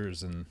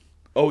creatures and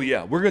oh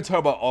yeah, we're gonna talk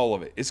about all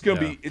of it. It's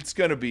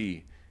gonna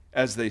be,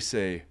 as they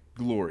say,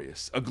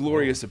 glorious. A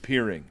glorious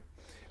appearing,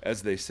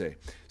 as they say.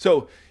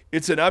 So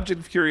it's an object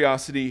of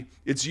curiosity.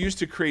 It's used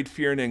to create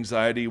fear and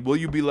anxiety. Will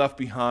you be left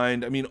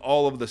behind? I mean,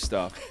 all of the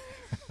stuff.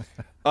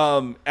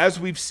 As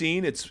we've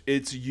seen,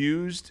 it's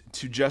used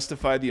to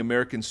justify the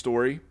American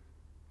story.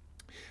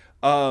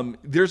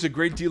 There's a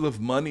great deal of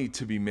money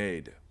to be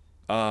made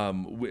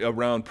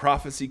around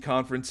prophecy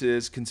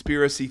conferences,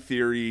 conspiracy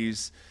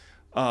theories.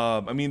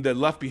 I mean, the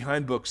Left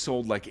Behind book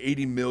sold like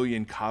 80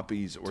 million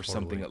copies or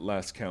something at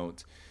last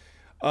count.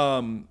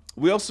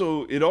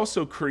 It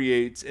also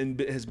creates and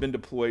has been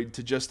deployed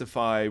to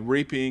justify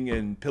raping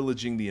and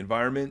pillaging the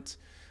environment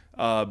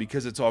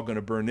because it's all going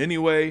to burn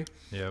anyway.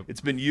 Yep.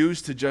 It's been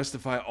used to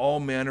justify all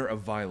manner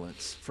of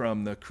violence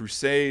from the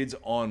Crusades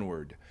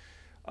onward.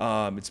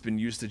 It's been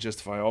used to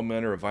justify all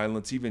manner of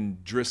violence. Even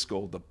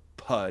Driscoll, the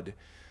Pud,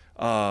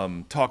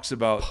 talks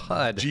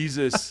about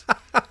Jesus.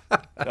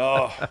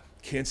 Oh,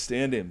 can't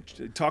stand him.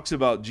 Talks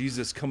about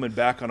Jesus coming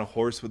back on a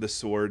horse with a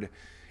sword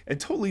and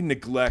totally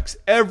neglects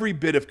every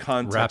bit of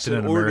context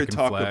in order to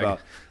talk about.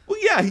 Well,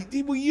 yeah,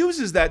 he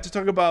uses that to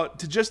talk about,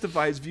 to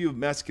justify his view of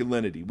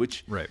masculinity,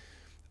 which, right.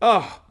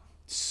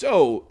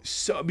 So,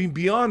 I mean,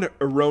 beyond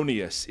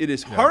erroneous. It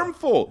is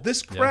harmful.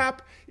 This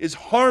crap is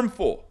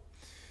harmful.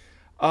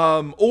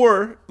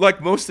 Or,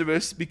 like most of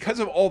us, because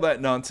of all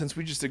that nonsense,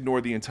 we just ignore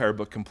the entire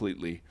book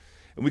completely.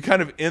 And we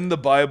kind of end the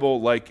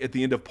Bible like at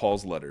the end of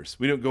Paul's letters.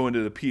 We don't go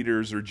into the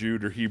Peters or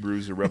Jude or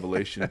Hebrews or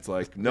Revelation. It's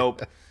like,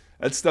 nope,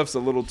 that stuff's a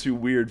little too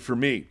weird for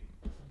me.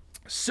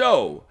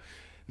 So,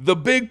 the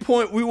big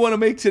point we want to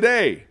make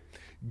today,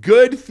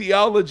 good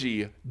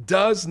theology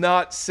does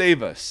not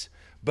save us,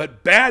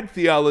 but bad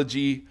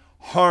theology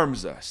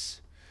harms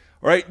us.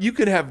 All right? You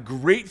can have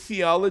great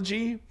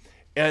theology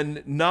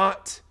and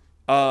not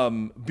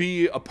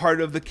be a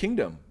part of the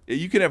kingdom.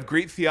 You can have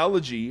great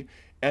theology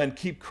and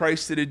keep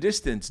Christ at a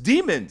distance.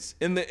 Demons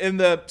in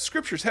the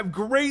scriptures have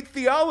great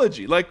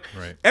theology. Like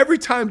every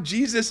time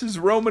Jesus is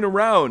roaming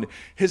around,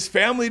 his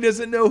family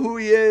doesn't know who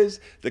he is.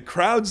 The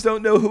crowds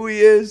don't know who he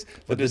is.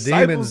 The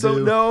disciples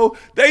don't know.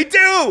 They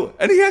do.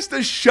 And he has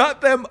to shut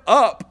them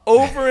up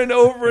over and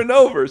over and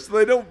over so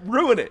they don't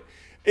ruin it.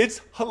 It's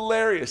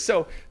hilarious.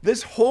 So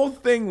this whole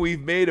thing we've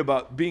made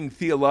about being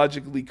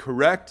theologically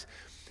correct,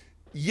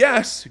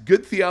 yes,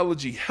 good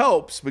theology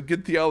helps, but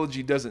good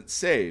theology doesn't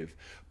save.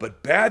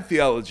 But bad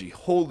theology,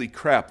 holy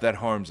crap, that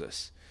harms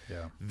us.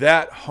 Yeah.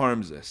 That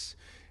harms us.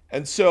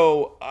 And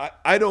so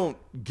I don't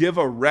give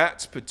a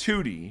rat's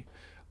patootie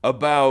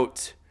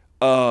about...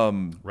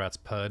 rat's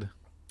pud.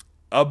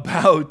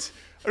 About...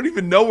 I don't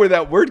even know where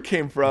that word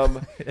came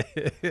from.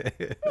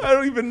 I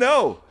don't even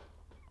know.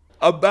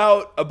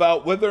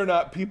 About whether or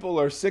not people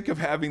are sick of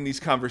having these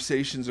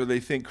conversations or they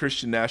think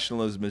Christian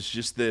nationalism is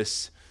just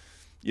this,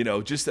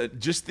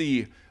 just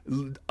the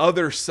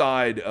other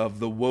side of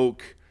the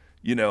woke...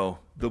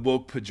 the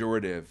woke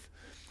pejorative.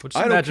 Which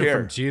I imagine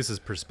from Jesus'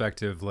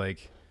 perspective,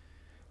 like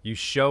you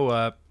show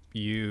up,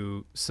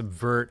 you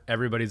subvert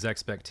everybody's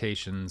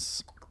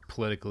expectations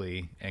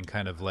politically and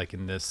kind of like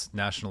in this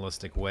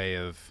nationalistic way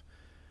of,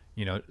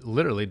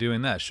 literally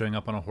doing that, showing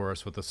up on a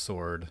horse with a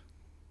sword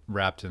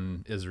wrapped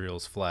in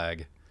Israel's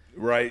flag.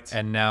 Right.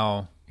 And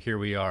now here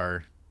we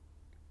are,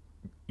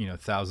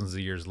 thousands of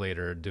years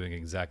later doing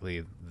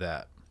exactly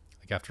that.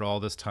 Like after all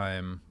this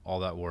time, all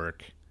that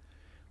work,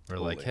 we're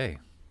like, hey,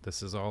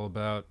 this is all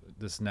about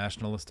this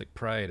nationalistic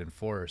pride and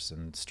force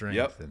and strength.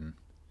 Yep. And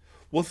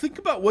well, think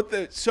about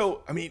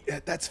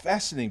that's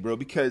fascinating, bro,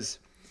 because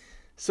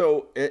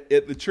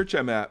at the church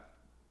I'm at,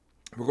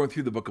 we're going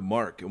through the book of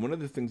Mark. And one of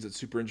the things that's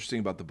super interesting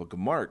about the book of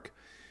Mark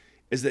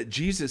is that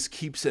Jesus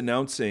keeps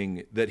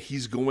announcing that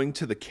he's going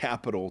to the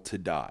capital to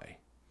die.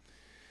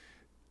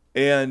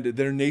 And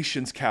their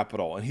nation's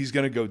capital, and he's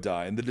going to go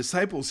die. And the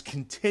disciples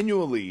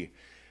continually,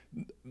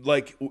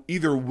 like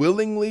either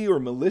willingly or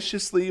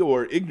maliciously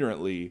or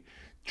ignorantly,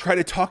 try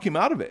to talk him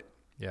out of it.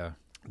 Yeah.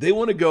 They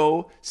want to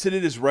go sit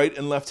at his right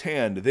and left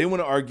hand. They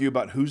want to argue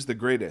about who's the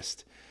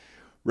greatest,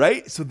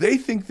 right? So they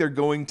think they're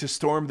going to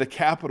storm the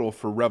Capitol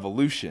for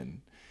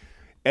revolution.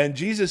 And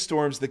Jesus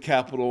storms the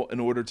Capitol in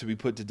order to be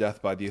put to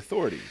death by the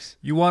authorities.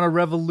 You want a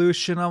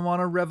revolution? I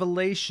want a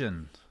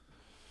revelation.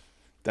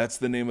 That's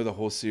the name of the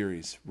whole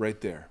series right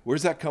there.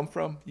 Where's that come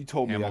from? You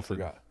told me, I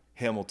forgot.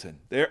 Hamilton.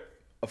 There,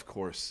 of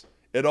course.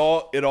 It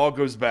all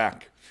goes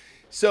back.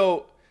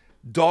 So,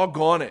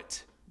 doggone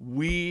it.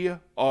 We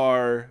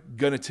are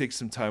going to take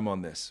some time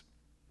on this.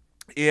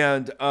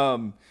 And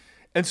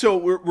so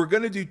we're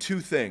going to do two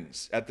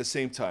things at the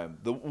same time.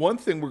 The one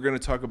thing we're going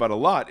to talk about a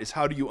lot is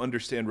how do you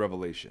understand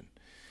Revelation?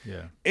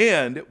 Yeah.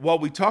 And while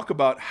we talk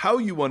about how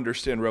you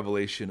understand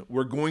Revelation,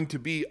 we're going to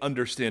be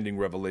understanding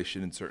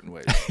Revelation in certain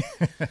ways.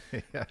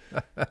 Yeah.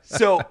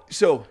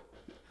 So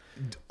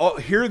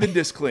here are the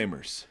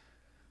disclaimers.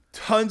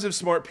 Tons of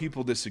smart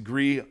people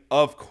disagree,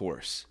 of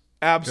course.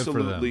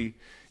 Absolutely.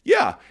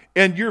 Yeah,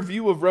 and your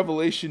view of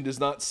Revelation does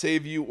not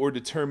save you or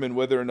determine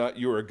whether or not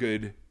you're a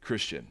good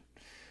Christian.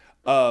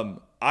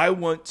 I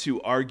want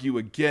to argue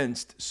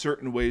against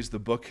certain ways the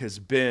book has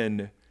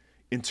been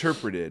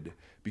interpreted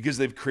because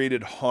they've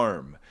created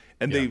harm,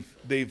 and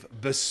they've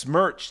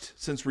besmirched,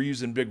 since we're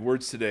using big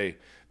words today,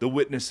 the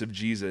witness of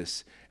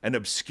Jesus and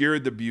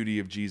obscured the beauty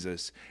of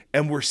Jesus.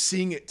 And we're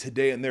seeing it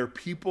today, and there are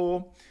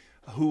people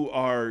who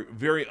are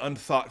very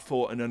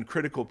unthoughtful and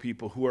uncritical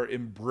people who are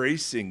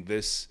embracing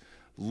this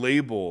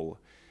label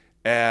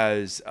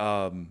as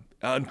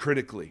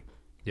uncritically.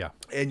 Yeah.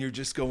 And you're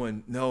just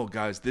going, no,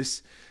 guys,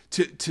 this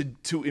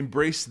to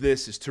embrace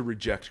this is to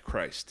reject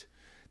Christ.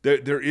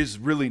 There is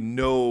really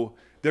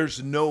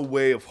there's no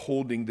way of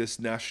holding this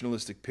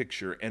nationalistic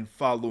picture and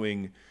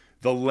following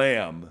the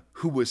Lamb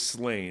who was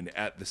slain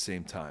at the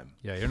same time.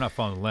 Yeah, you're not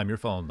following the Lamb, you're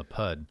following the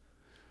Pud.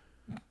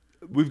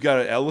 We've got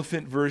an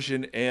elephant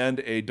version and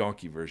a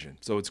donkey version,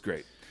 so it's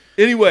great.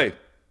 Anyway.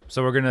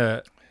 So we're going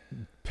to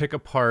pick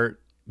apart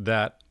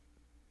that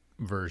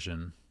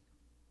version.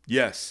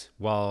 Yes.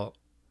 While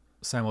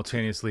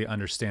simultaneously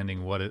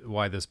understanding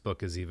why this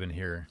book is even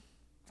here.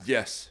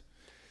 Yes.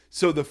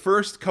 So the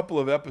first couple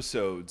of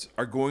episodes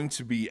are going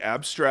to be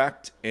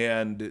abstract,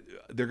 and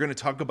they're going to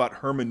talk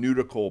about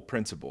hermeneutical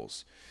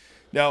principles.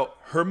 Now,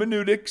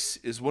 hermeneutics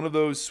is one of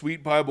those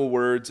sweet Bible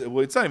words.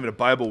 Well, it's not even a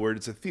Bible word.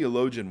 It's a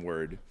theologian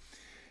word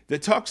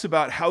that talks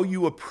about how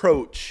you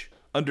approach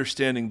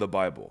understanding the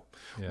Bible.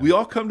 Yeah. We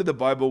all come to the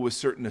Bible with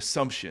certain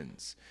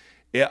assumptions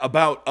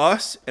about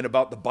us and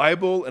about the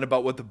Bible and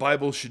about what the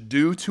Bible should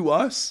do to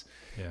us.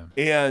 Yeah.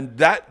 And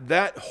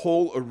that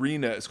whole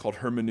arena is called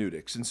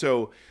hermeneutics. And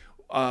so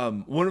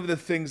one of the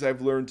things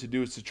I've learned to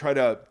do is to try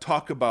to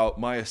talk about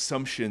my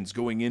assumptions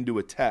going into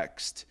a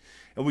text.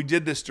 And we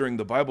did this during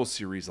the Bible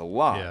series a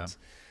lot.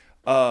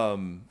 Yeah.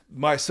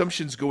 My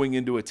assumptions going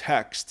into a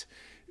text,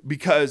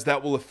 because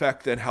that will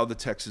affect then how the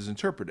text is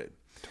interpreted.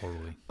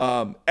 Totally.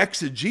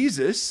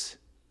 Exegesis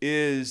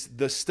is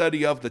the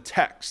study of the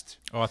text.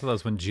 Oh, I thought that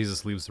was when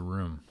Jesus leaves the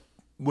room.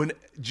 When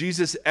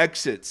Jesus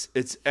exits,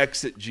 it's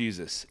exit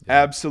Jesus.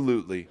 Yeah.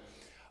 Absolutely.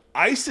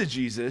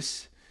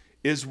 Eisegesis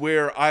is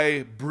where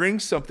I bring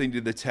something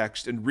to the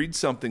text and read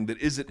something that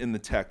isn't in the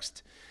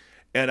text.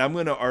 And I'm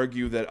going to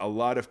argue that a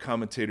lot of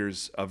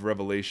commentators of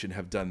Revelation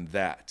have done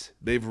that.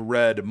 They've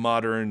read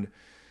modern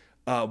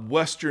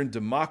Western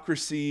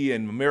democracy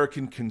and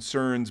American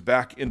concerns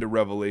back into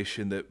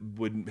Revelation that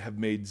would have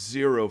made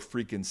zero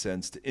freaking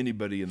sense to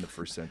anybody in the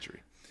first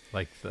century.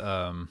 Like,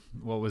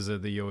 what was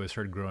it that you always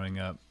heard growing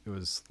up? It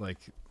was like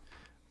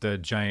the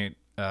giant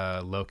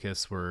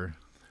locusts were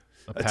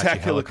attack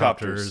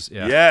helicopters.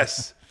 Yeah.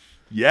 Yes.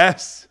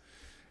 Yes.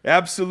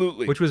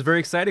 Absolutely. Which was very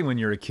exciting when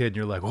you're a kid and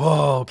you're like,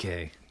 whoa,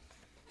 okay.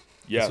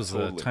 Yeah, this was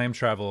a time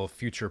travel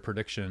future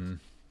prediction.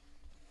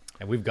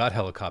 And we've got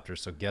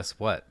helicopters, so guess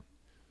what?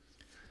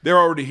 They're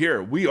already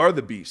here. We are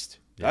the beast.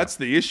 Yeah. That's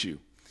the issue.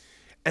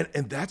 And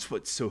that's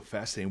what's so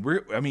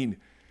fascinating.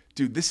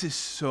 Dude, this is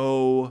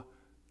so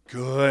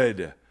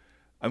good.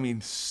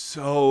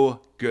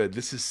 So good.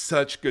 This is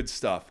such good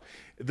stuff.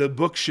 The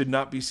book should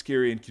not be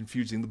scary and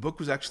confusing. The book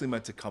was actually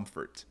meant to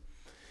comfort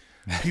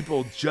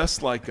people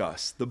just like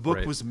us. The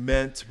book was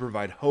meant to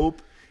provide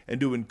hope and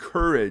to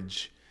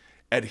encourage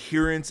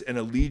adherence and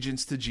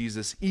allegiance to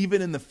Jesus,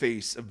 even in the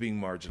face of being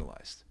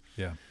marginalized.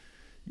 Yeah.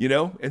 You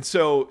know? And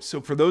so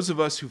for those of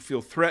us who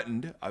feel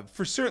threatened, I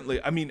just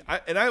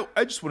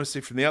want to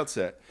say from the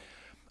outset,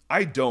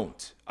 I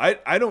don't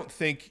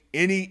think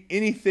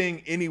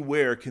anything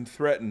anywhere can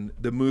threaten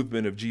the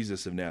movement of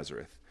Jesus of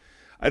Nazareth.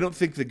 I don't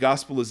think the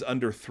gospel is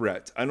under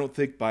threat. I don't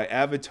think by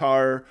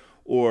avatar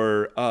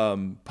or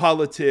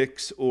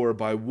politics or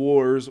by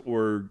wars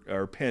or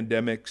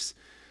pandemics.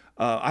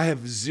 I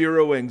have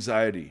zero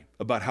anxiety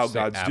about how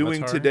God's Avatar?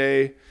 doing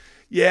today.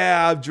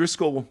 Yeah,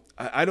 Driscoll,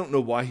 I don't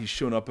know why he's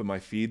shown up in my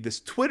feed.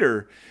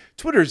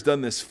 Twitter's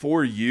done this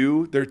for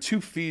you. There are two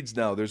feeds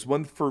now. There's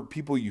one for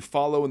people you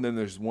follow, and then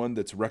there's one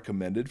that's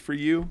recommended for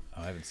you.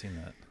 Oh, I haven't seen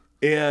that.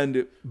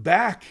 And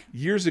back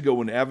years ago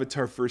when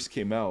Avatar first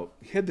came out,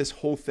 he had this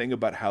whole thing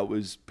about how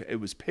it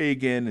was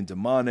pagan and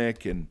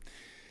demonic, and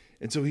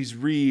so he's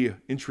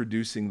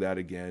reintroducing that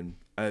again.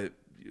 And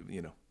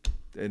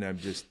I'm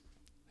just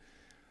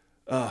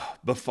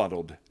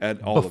befuddled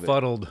at all of it.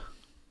 Befuddled.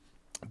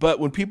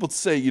 But when people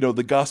say,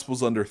 the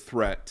gospel's under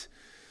threat,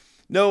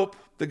 nope,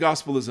 the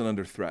gospel isn't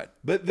under threat.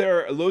 But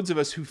there are loads of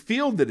us who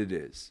feel that it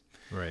is.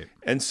 Right.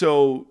 And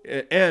so,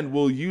 and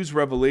we'll use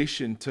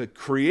Revelation to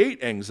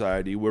create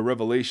anxiety where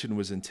Revelation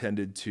was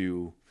intended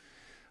to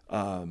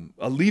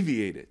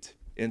alleviate it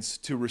and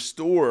to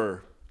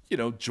restore,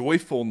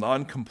 joyful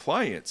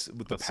non-compliance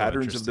with the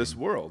patterns of this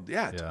world.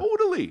 Yeah,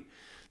 totally.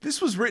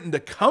 This was written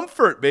to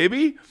comfort,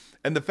 baby.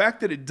 And the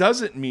fact that it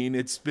doesn't mean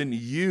it's been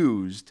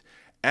used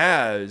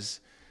as...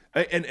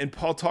 And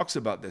Paul talks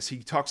about this. He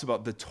talks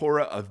about the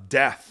Torah of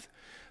death.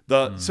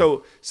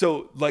 So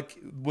like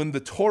when the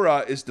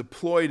Torah is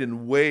deployed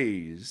in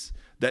ways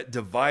that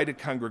divide a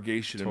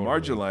congregation and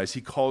marginalize,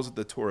 he calls it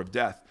the Torah of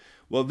death.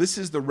 Well, this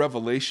is the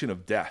revelation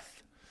of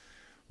death,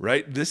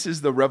 right? This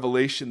is the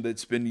revelation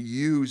that's been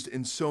used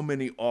in so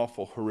many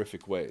awful,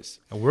 horrific ways.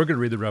 And we're going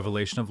to read the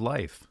revelation of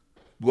life.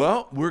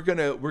 Well, we're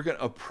gonna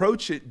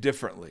approach it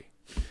differently,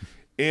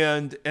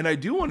 and I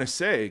do want to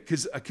say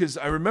because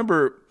I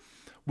remember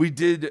we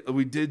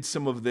did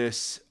some of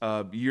this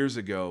years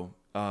ago.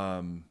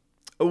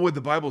 With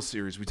the Bible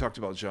series, we talked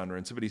about genre,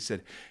 and somebody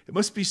said it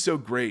must be so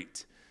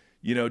great,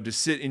 to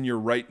sit in your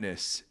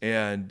rightness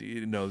and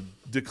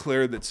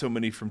declare that so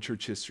many from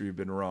church history have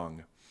been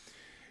wrong.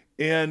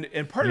 And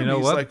part of me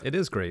is like, it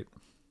is great.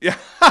 Yeah.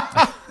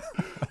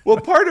 Well,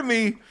 part of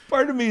me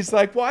is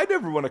like, well, I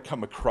never want to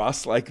come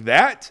across like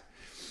that.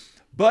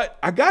 But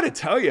I got to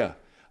tell you,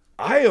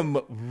 I am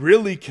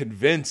really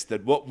convinced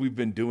that what we've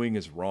been doing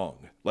is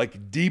wrong,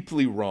 like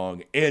deeply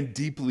wrong and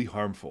deeply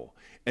harmful,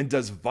 and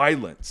does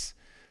violence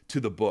to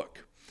the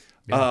book.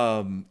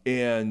 Yeah.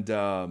 And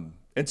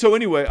so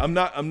anyway, I'm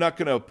not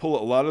going to pull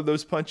a lot of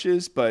those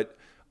punches, but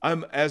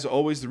as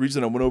always, the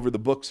reason I went over the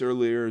books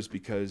earlier is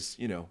because,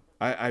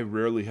 I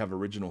rarely have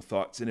original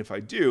thoughts. And if I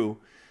do,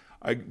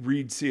 I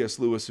read C.S.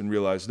 Lewis and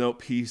realize,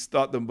 nope, he's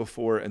thought them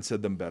before and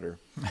said them better.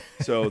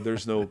 So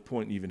there's no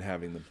point in even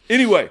having them.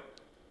 Anyway,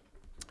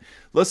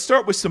 let's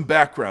start with some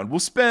background.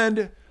 We'll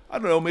spend, I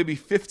don't know, maybe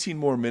 15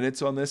 more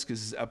minutes on this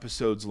because this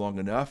episode's long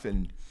enough.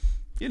 And,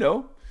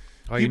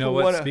 Oh, you know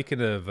what? Speaking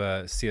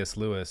of C.S.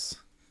 Lewis.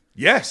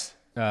 Yes.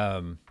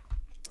 Our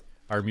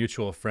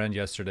mutual friend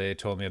yesterday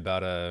told me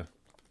about a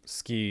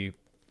ski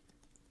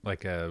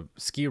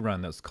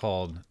run that's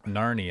called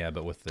Narnia,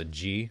 but with the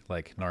G,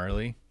 like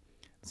gnarly.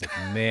 It's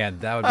like, man,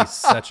 that would be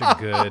such a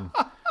good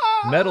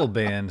metal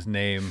band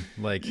name.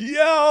 Like,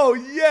 yo,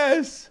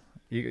 yes.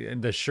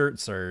 And the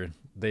shirts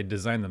they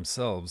design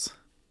themselves.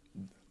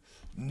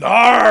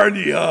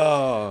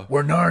 Narnia.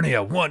 We're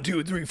Narnia. 1,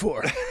 2, 3,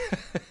 4.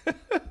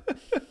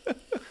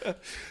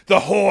 The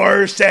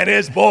horse and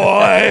his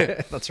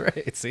boy. That's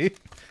right. See?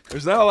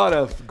 There's not a lot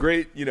of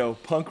great,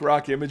 punk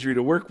rock imagery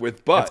to work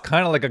with, but it's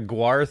kind of like a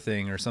Gwar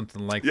thing or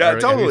something like that. Yeah,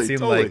 totally. Have you seen,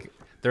 totally. Like,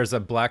 there's a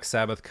Black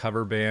Sabbath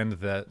cover band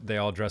that they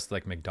all dress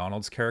like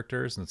McDonald's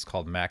characters, and it's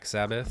called Mac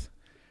Sabbath.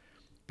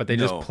 But they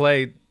just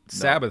play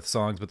Sabbath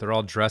songs, but they're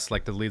all dressed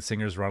like the lead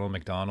singer's Ronald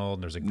McDonald,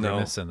 and there's a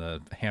Grimace and a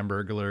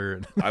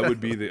Hamburglar. I would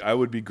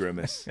be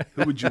Grimace.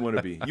 Who would you want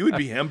to be? You would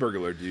be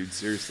Hamburglar, dude.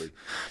 Seriously.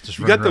 Just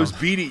you got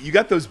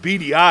those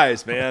beady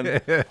eyes, man.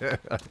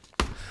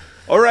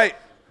 All right.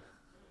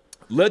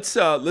 Let's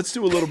do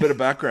a little bit of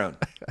background.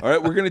 All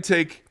right, we're going to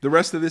take the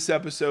rest of this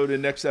episode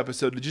and next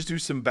episode to just do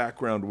some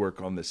background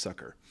work on this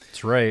sucker.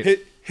 That's right.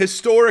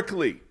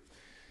 Historically,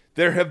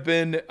 there have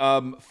been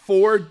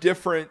 4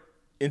 different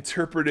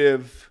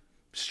interpretive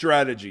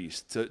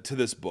strategies to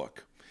this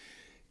book,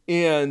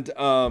 and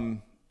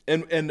I'll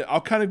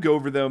kind of go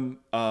over them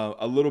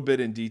a little bit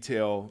in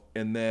detail,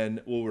 and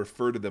then we'll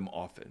refer to them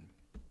often.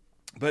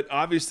 But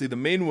obviously, the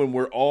main one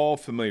we're all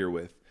familiar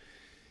with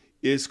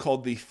is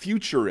called the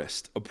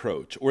futurist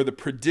approach or the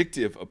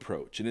predictive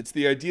approach. And it's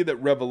the idea that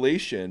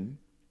Revelation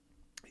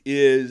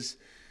is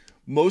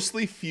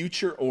mostly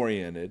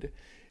future-oriented,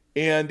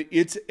 and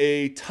it's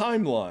a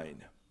timeline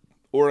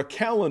or a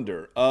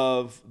calendar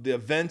of the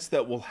events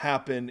that will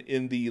happen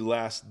in the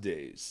last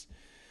days.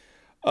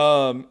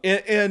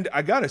 And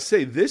I got to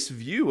say, this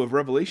view of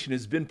Revelation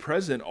has been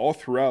present all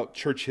throughout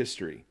church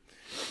history.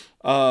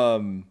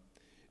 Gorman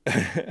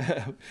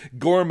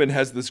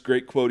has this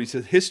great quote. He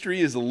says,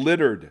 "History is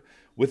littered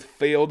with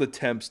failed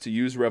attempts to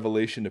use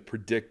Revelation to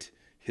predict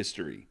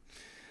history."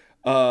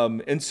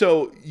 And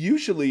so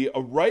usually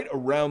right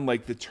around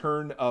like the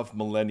turn of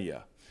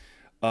millennia,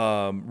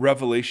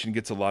 Revelation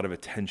gets a lot of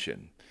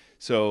attention.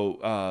 So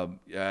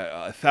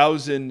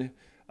 1000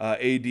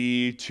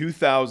 AD,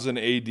 2000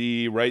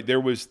 AD, right? There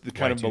was the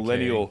kind of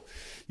millennial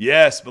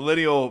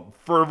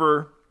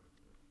fervor.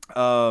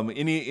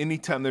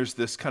 Anytime there's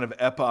this kind of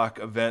epoch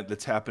event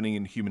that's happening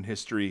in human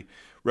history,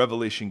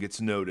 Revelation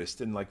gets noticed.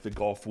 And like the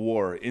Gulf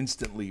War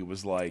instantly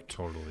was like,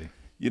 totally,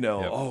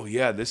 oh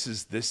yeah, this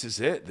is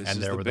it. This is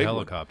there were the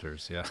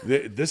helicopters. Yeah,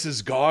 this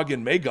is Gog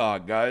and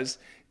Magog, guys.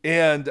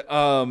 And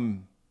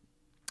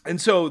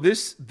so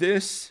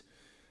this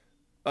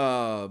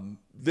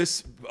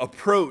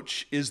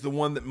approach is the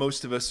one that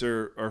most of us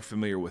are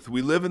familiar with.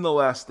 We live in the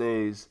last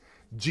days.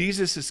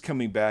 Jesus is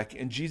coming back,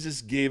 and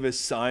Jesus gave us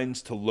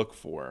signs to look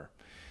for.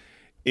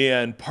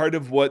 And part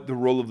of what the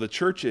role of the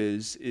church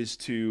is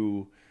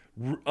to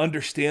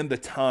understand the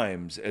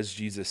times, as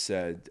Jesus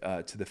said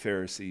to the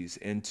Pharisees,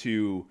 and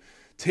to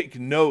take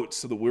notes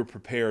so that we're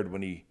prepared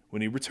when he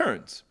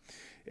returns.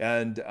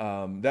 And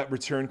that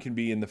return can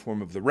be in the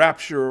form of the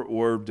rapture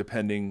or,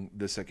 depending,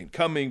 the second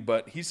coming.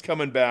 But he's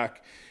coming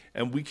back,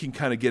 and we can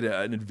kind of get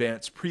an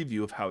advanced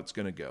preview of how it's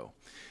going to go.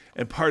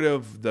 And part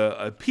of the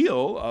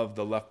appeal of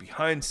the Left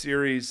Behind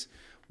series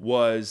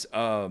was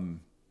that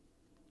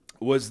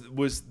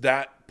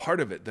part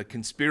of it, the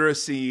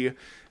conspiracy,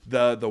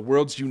 the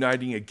world's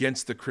uniting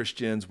against the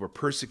Christians. We're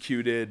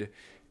persecuted,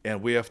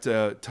 and we have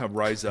to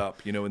rise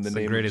up, in the name of Jesus.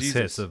 The greatest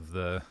hits of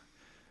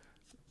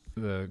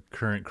the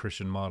current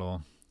Christian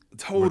model.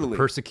 Totally. We're the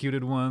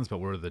persecuted ones, but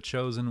we're the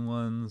chosen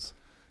ones.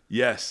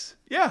 Yes.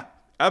 Yeah.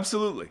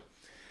 Absolutely.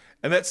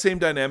 And that same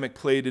dynamic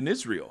played in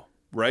Israel,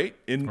 right?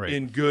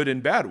 In good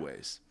and bad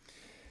ways.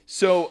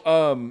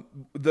 So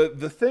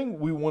the thing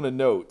we want to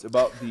note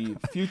about the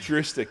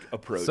futuristic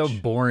approach. So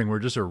boring. We're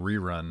just a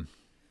rerun.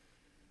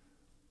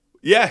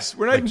 Yes,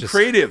 we're not even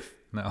creative.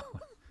 No.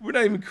 We're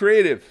not even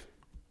creative.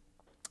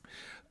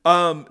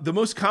 The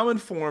most common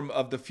form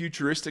of the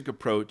futuristic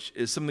approach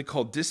is something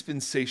called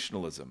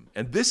dispensationalism.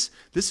 And this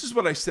is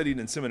what I studied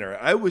in seminary.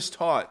 I was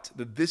taught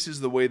that this is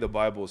the way the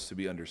Bible is to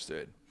be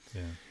understood.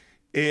 Yeah.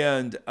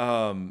 And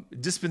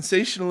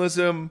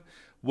dispensationalism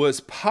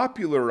was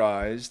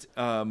popularized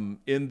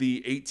in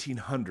the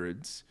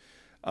 1800s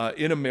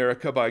in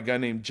America by a guy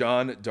named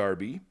John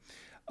Darby.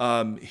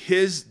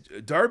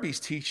 Darby's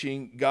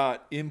teaching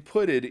got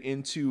inputted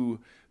into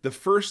the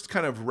first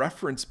kind of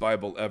reference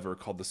Bible ever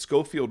called the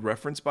Schofield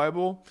Reference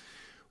Bible,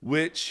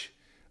 which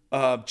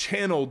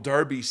channeled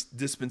Darby's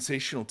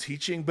dispensational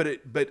teaching.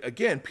 But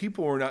again,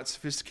 people were not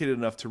sophisticated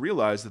enough to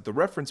realize that the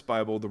reference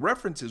Bible, the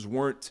references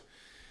weren't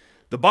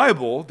the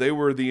Bible, they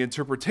were the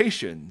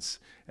interpretations,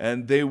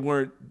 and they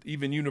weren't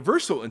even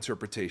universal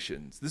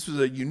interpretations. This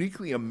was a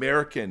uniquely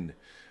American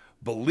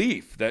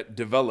belief that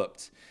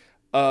developed.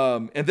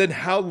 And then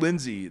Hal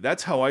Lindsey,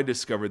 that's how I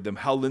discovered them.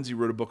 Hal Lindsey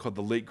wrote a book called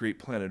The Late Great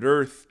Planet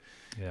Earth.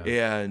 Yeah.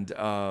 And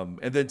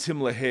then Tim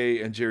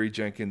LaHaye and Jerry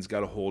Jenkins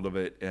got a hold of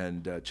it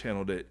and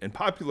channeled it and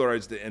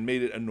popularized it and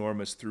made it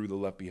enormous through the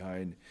Left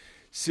Behind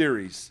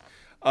series.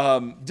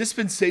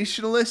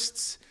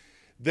 Dispensationalists,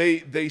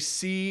 they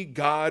see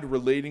God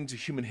relating to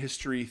human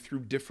history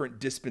through different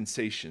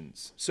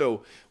dispensations.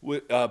 So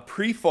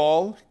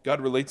pre-fall, God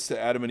relates to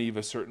Adam and Eve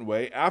a certain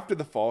way. After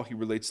the fall, he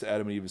relates to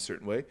Adam and Eve a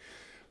certain way.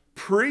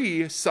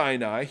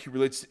 Pre-Sinai, he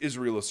relates to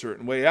Israel a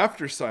certain way.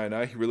 After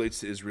Sinai, he relates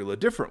to Israel a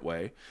different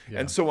way,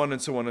 and so on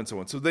and so on and so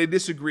on. So they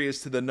disagree as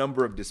to the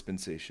number of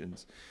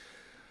dispensations.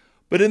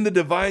 But in the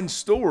divine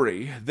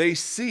story, they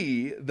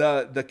see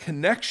the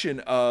connection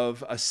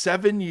of a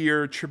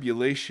 7-year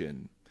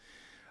tribulation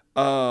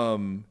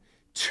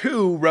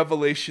to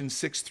Revelation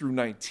 6 through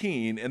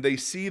 19, and they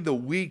see the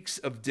weeks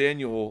of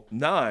Daniel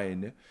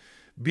 9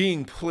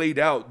 being played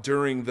out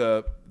during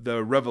the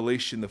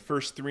Revelation. The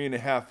first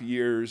 3.5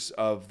 years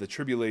of the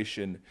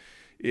tribulation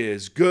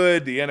is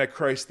good. The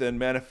Antichrist then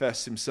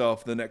manifests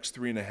himself. The next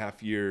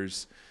 3.5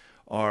 years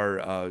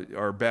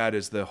are bad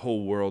as the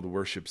whole world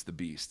worships the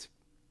beast.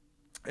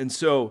 And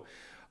so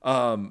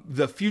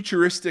the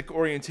futuristic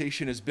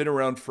orientation has been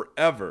around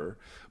forever,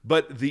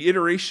 but the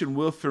iteration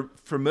we're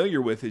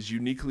familiar with is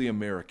uniquely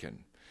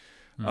American.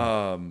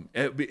 And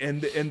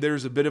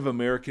there's a bit of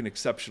American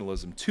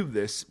exceptionalism to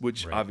this,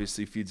 which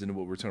obviously feeds into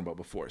what we were talking about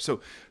before.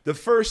 So the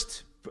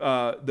first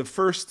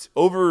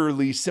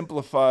overly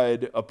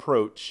simplified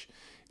approach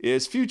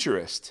is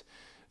futurist.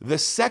 The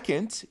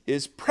second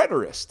is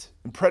preterist.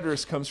 And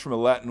preterist comes from a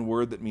Latin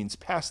word that means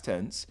past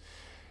tense.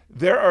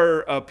 There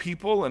are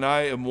people, and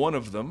I am one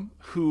of them,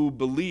 who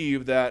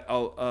believe that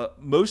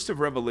most of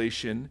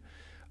Revelation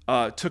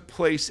took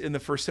place in the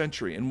first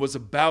century and was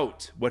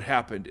about what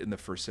happened in the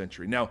first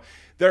century. Now,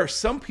 there are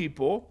some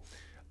people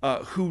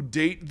who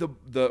date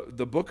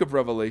the book of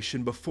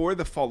Revelation before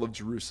the fall of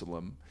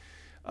Jerusalem,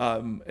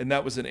 and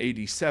that was in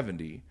AD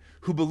 70,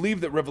 who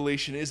believe that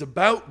Revelation is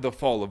about the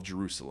fall of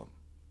Jerusalem.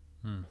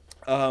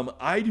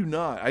 I do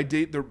not. I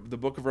date the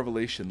book of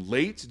Revelation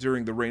late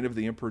during the reign of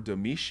the Emperor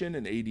Domitian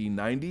in AD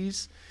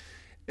 90s,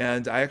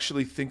 and I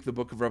actually think the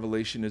book of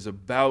Revelation is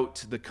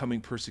about the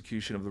coming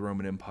persecution of the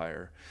Roman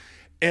Empire.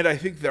 And I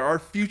think there are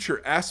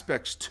future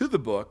aspects to the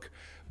book,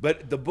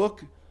 but the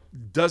book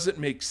doesn't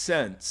make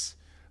sense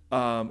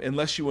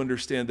unless you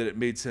understand that it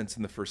made sense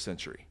in the first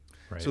century.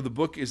 Right. So the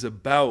book is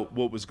about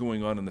what was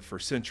going on in the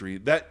first century.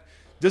 That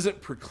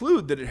doesn't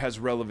preclude that it has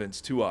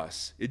relevance to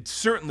us. It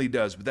certainly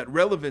does, but that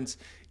relevance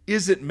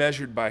isn't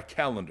measured by a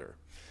calendar.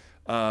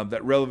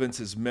 That relevance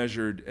is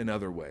measured in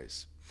other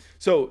ways.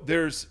 So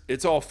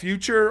it's all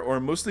future or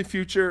mostly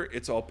future.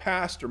 It's all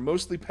past or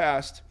mostly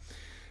past.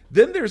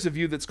 Then there's a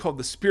view that's called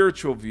the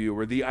spiritual view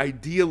or the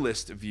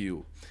idealist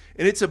view.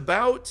 And it's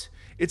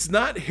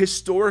not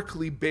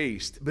historically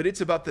based, but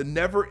it's about the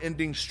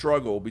never-ending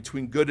struggle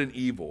between good and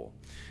evil,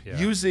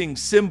 using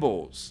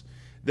symbols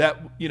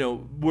that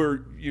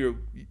were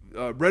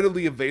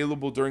readily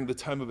available during the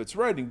time of its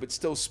writing, but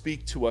still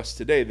speak to us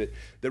today.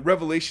 That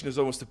Revelation is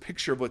almost a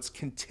picture of what's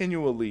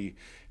continually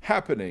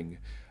happening.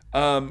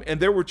 And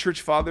there were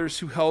church fathers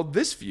who held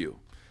this view.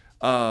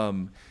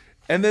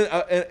 And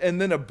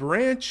then a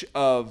branch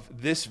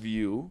of this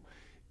view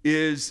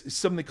is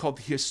something called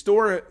the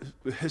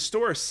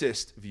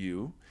historicist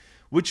view,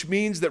 which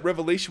means that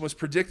Revelation was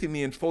predicting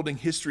the unfolding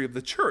history of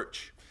the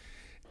church.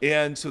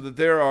 And so that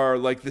there are,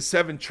 like, the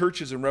 7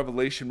 churches in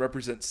Revelation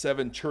represent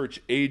 7 church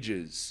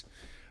ages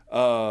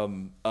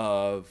of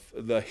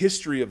the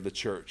history of the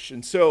church.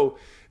 And so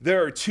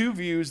there are 2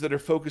 views that are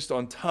focused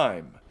on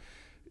time.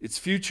 It's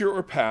future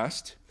or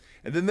past.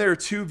 And then there are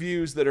 2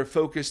 views that are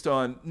focused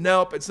on,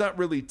 nope, it's not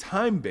really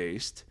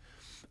time-based.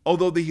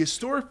 although the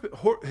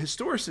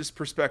historicist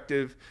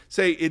perspective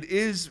say it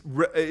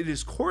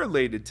is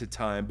correlated to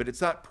time, but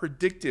it's not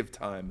predictive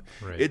time.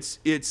 Right.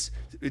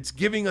 It's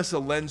giving us a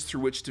lens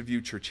through which to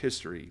view church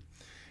history.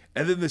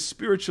 And then the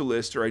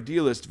spiritualist or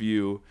idealist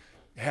view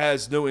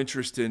has no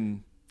interest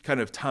in kind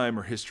of time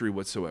or history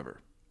whatsoever.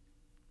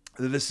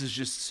 This is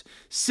just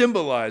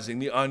symbolizing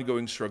the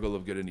ongoing struggle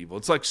of good and evil.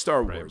 It's like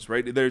Star Wars,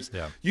 right?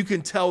 You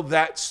can tell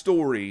that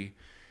story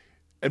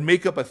and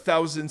make up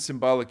 1,000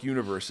 symbolic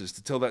universes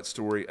to tell that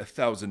story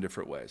 1,000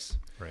 different ways.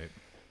 Right.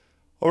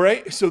 All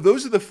right. So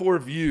those are the 4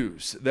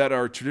 views that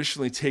are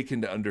traditionally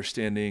taken to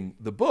understanding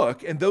the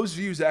book. And those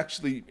views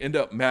actually end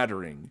up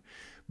mattering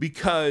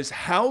because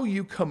how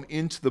you come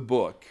into the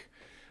book,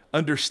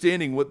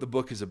 understanding what the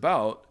book is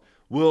about,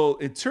 will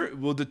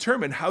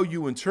determine how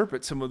you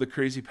interpret some of the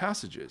crazy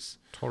passages.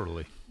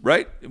 Totally.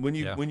 Right? When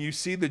you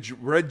see the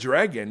red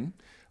dragon,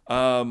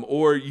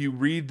 or you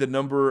read the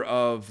number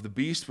of the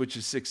beast, which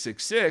is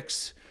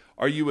 666,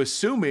 are you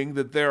assuming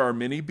that there are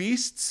many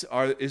beasts?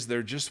 Is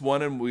there just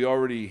one and we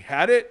already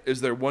had it?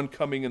 Is there one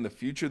coming in the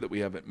future that we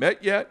haven't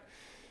met yet?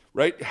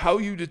 Right? How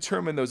you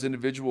determine those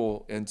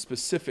individual and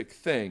specific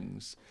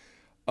things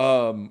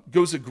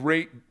goes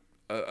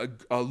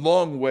a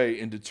long way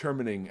in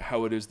determining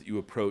how it is that you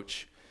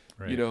approach,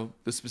 the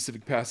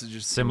specific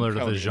passages. Similar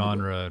to the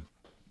genre.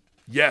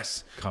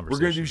 Yes. We're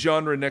going to do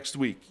genre next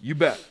week. You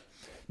bet.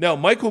 Now,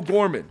 Michael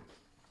Gorman,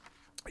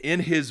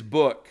 in his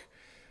book,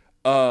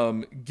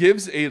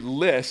 gives a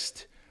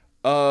list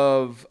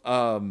of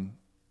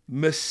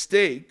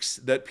mistakes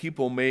that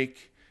people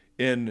make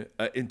in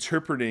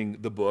interpreting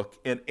the book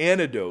and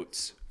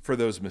antidotes for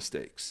those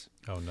mistakes.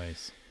 Oh,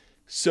 nice.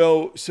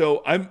 So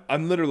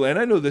I'm literally, and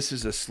I know this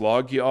is a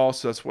slog, y'all,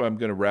 so that's why I'm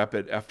going to wrap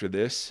it after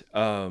this,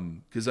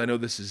 because I know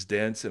this is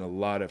dense and a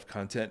lot of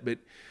content, but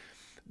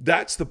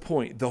that's the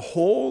point. The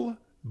whole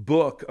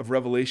book of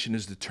Revelation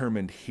is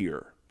determined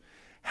here.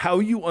 How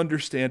you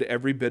understand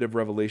every bit of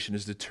Revelation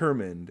is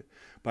determined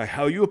by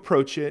how you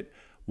approach it,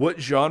 what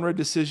genre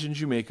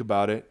decisions you make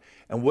about it,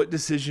 and what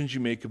decisions you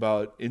make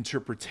about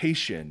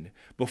interpretation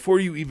before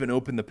you even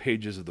open the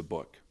pages of the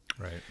book.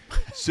 Right.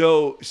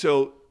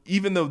 So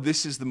even though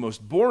this is the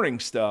most boring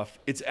stuff,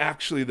 it's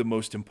actually the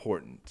most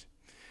important.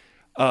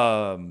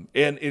 And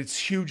it's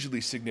hugely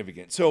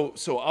significant. So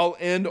I'll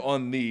end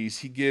on these.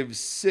 He gives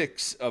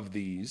 6 of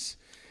these.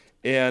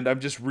 And I'm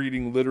just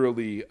reading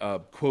literally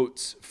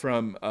quotes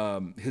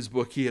from his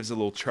book. He has a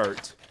little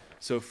chart.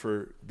 So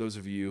for those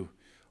of you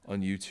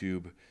on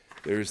YouTube,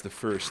 there's the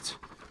first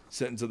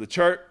sentence of the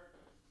chart.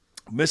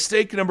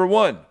 Mistake number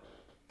 1.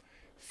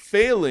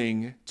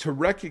 Failing to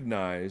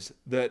recognize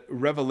that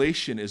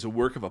Revelation is a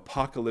work of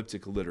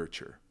apocalyptic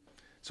literature.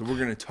 So we're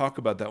going to talk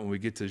about that when we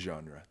get to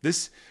genre.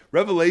 This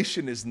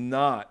Revelation is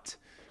not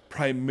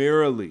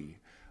primarily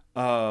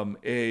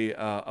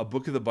a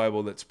book of the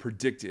Bible that's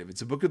predictive.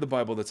 It's a book of the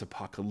Bible that's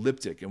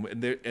apocalyptic,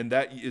 and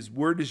that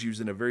word is used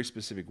in a very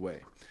specific way.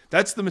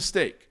 That's the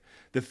mistake.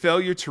 The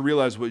failure to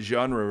realize what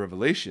genre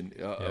Revelation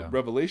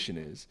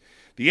is.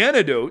 The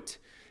antidote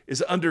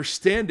is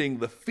understanding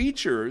the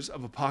features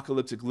of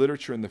apocalyptic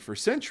literature in the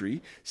first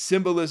century,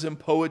 symbolism,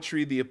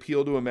 poetry, the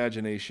appeal to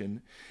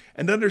imagination,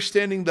 and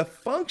understanding the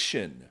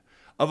function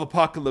of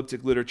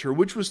apocalyptic literature,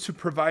 which was to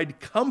provide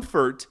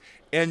comfort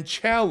and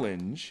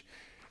challenge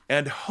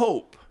and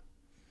hope.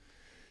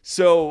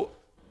 So,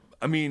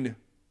 I mean,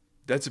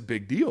 that's a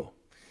big deal.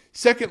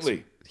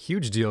 Secondly,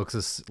 huge deal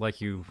because,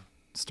 like you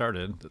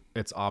started,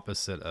 it's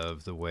opposite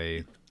of the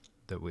way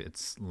that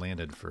it's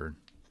landed for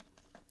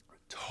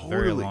a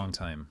very long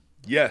time.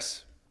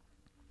 Yes.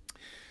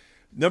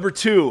 Number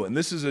 2, and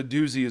this is a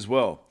doozy as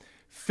well,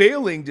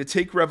 failing to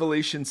take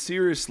Revelation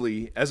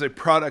seriously as a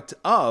product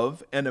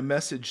of and a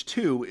message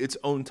to its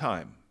own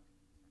time.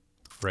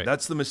 Right.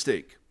 That's the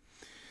mistake.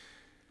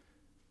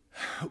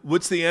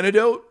 What's the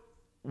antidote?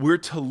 We're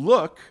to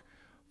look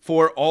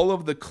for all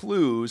of the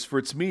clues for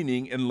its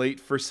meaning in late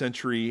first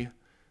century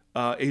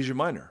Asia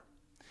Minor.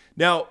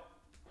 Now,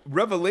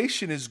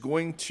 Revelation is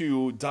going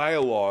to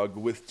dialogue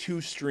with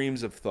 2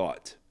 streams of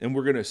thought, and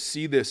we're going to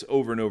see this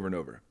over and over and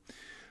over.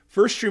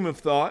 First stream of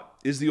thought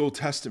is the Old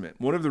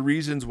Testament. One of the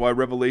reasons why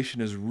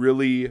Revelation is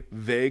really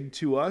vague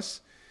to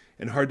us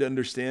and hard to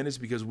understand is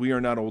because we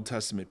are not Old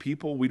Testament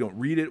people. We don't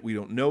read it. We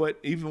don't know it.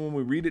 Even when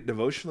we read it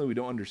devotionally, we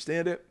don't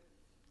understand it.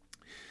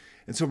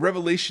 And so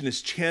Revelation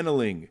is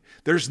channeling.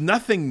 There's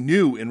nothing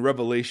new in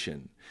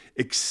Revelation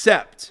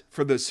except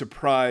for the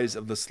surprise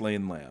of the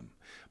slain lamb.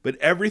 But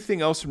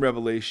everything else in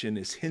Revelation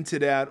is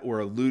hinted at or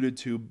alluded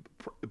to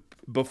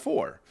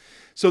before.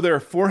 So there are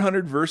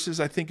 400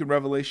 verses, I think, in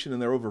Revelation,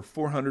 and there are over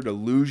 400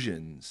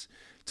 allusions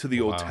to the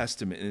Old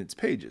Testament in its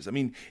pages. I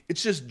mean,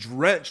 it's just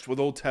drenched with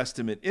Old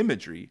Testament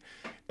imagery.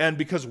 And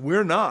because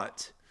we're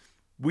not,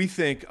 we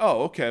think,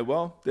 oh, okay,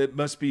 well, it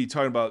must be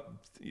talking about,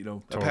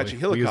 Apache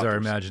helicopters. We use our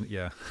imagination,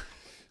 yeah.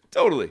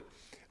 Totally.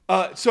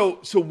 So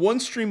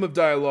one stream of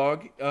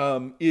dialogue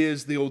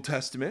is the Old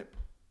Testament.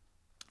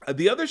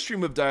 The other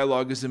stream of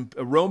dialogue is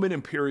Roman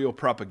imperial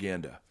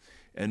propaganda.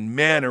 And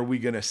man, are we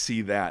going to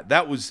see that.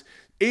 That was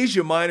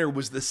Asia Minor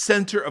was the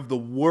center of the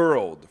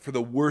world for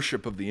the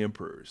worship of the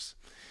emperors.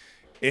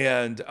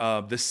 And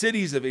the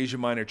cities of Asia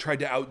Minor tried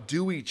to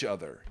outdo each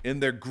other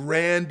in their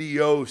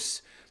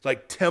grandiose,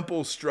 like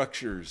temple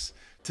structures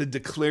to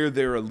declare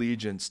their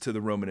allegiance to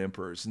the Roman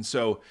emperors. And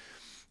so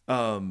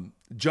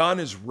John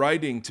is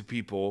writing to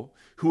people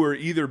who are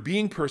either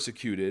being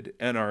persecuted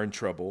and are in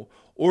trouble,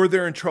 or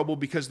they're in trouble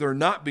because they're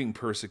not being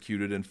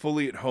persecuted and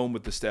fully at home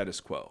with the status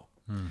quo.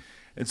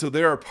 And so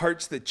there are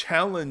parts that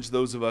challenge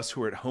those of us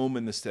who are at home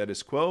in the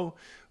status quo,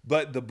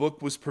 but the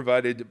book was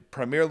provided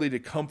primarily to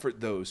comfort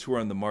those who are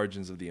on the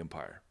margins of the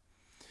empire.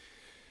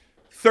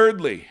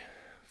 Thirdly,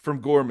 from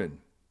Gorman,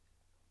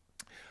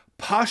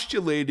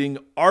 postulating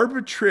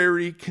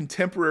arbitrary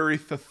contemporary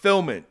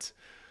fulfillment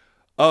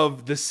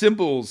of the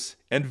symbols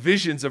and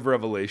visions of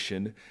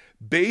Revelation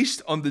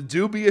based on the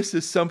dubious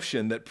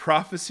assumption that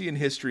prophecy and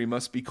history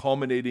must be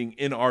culminating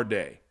in our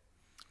day.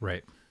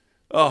 Right.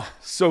 Oh,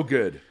 so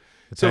good.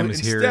 The time is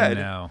here and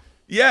now.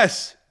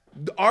 Yes,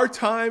 our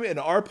time and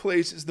our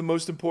place is the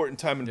most important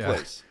time and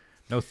place.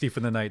 No thief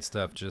in the night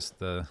stuff, just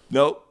the...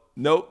 Nope.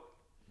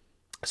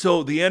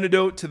 So the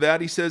antidote to that,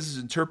 he says, is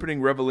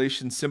interpreting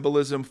Revelation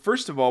symbolism,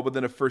 first of all,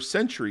 within a first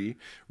century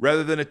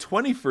rather than a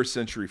 21st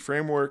century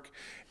framework,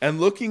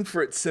 and looking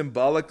for its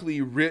symbolically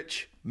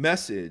rich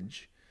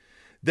message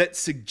that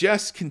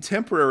suggests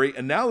contemporary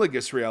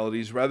analogous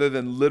realities rather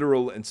than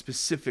literal and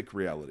specific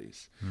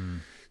realities.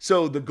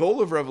 So the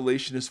goal of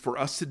Revelation is for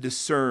us to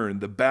discern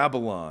the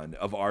Babylon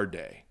of our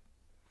day,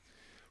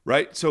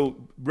 right?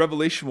 So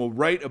Revelation will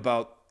write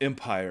about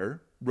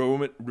empire,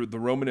 the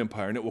Roman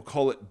Empire, and it will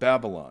call it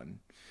Babylon,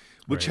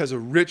 which has a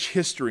rich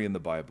history in the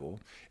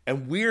Bible,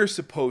 and we are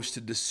supposed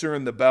to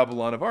discern the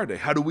Babylon of our day.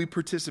 How do we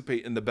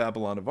participate in the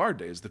Babylon of our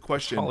day is the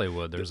question.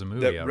 Hollywood, there's a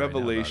movie out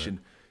Revelation,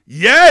 right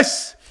now about it.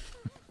 Yes!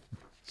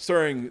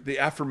 Starring the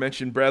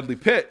aforementioned Bradley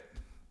Pitt.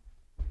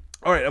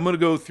 All right, I'm going to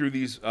go through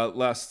these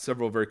last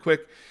several very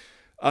quick.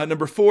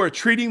 Number 4,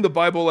 treating the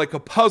Bible like a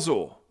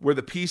puzzle where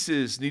the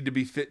pieces need to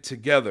be fit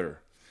together.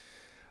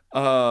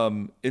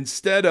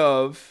 Instead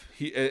of,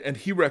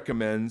 he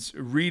recommends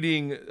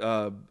reading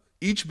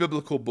each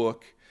biblical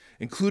book,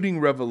 including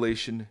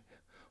Revelation,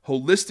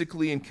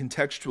 holistically and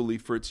contextually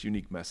for its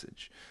unique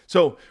message.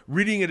 So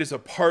reading it as a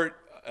part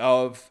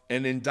of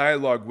and in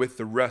dialogue with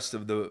the rest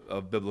of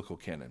biblical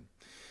canon.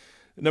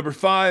 Number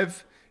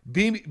 5,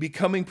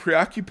 becoming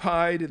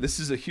preoccupied, this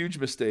is a huge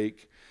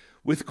mistake,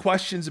 with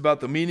questions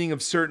about the meaning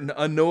of certain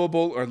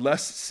unknowable or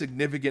less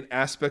significant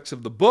aspects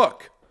of the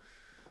book.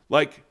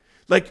 Like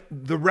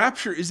the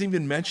rapture isn't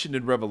even mentioned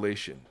in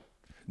Revelation,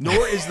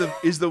 nor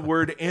is the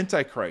word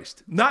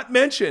Antichrist not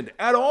mentioned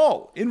at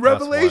all in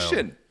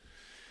Revelation.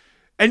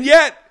 And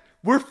yet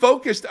we're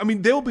focused. I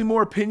mean, there'll be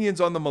more opinions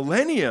on the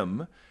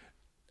millennium,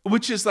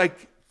 which is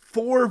like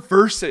 4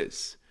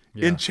 verses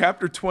in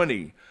chapter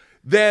 20.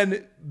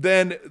 Than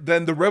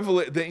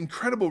the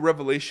incredible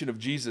revelation of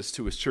Jesus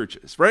to his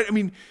churches, right? I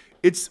mean,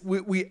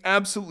 we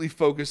absolutely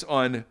focus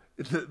on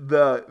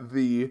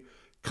the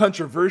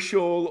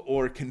controversial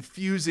or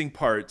confusing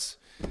parts,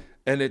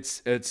 and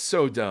it's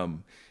so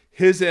dumb.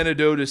 His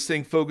antidote is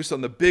staying focused on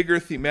the bigger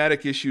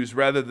thematic issues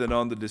rather than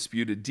on the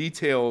disputed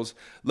details,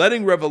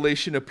 letting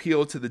Revelation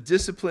appeal to the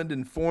disciplined,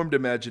 informed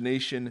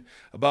imagination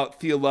about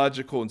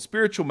theological and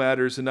spiritual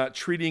matters and not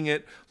treating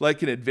it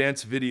like an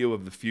advanced video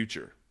of the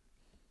future.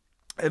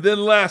 And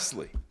then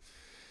lastly,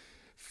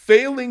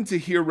 failing to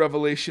hear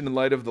Revelation in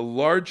light of the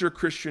larger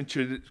Christian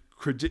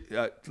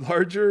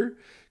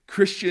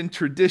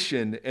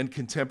tradition and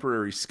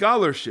contemporary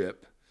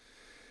scholarship,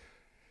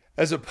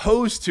 as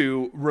opposed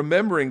to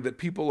remembering that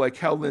people like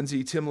Hal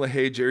Lindsey, Tim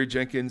LaHaye, Jerry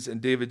Jenkins,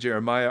 and David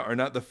Jeremiah are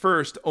not the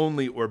first,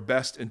 only, or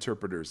best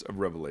interpreters of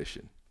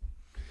Revelation.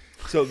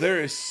 So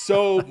there is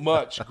so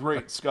much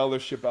great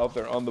scholarship out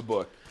there on the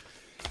book.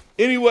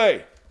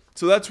 Anyway,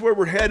 so that's where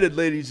we're headed,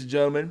 ladies and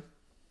gentlemen.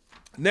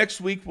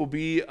 Next week will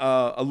be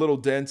a little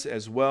dense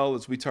as well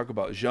as we talk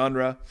about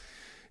genre.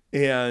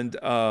 And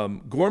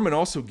Gorman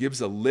also gives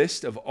a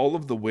list of all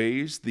of the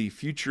ways the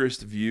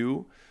futurist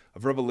view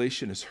of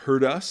Revelation has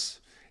hurt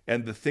us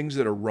and the things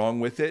that are wrong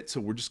with it.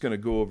 So we're just going to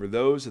go over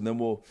those, and then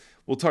we'll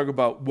talk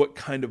about what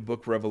kind of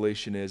book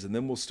Revelation is, and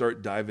then we'll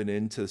start diving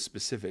into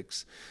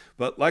specifics.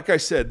 But like I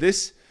said,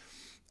 this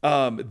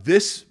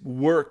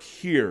work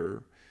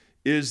here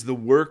is the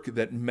work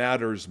that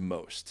matters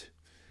most.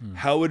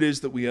 How it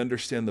is that we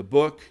understand the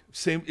book.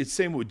 It's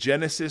same with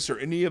Genesis or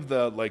any of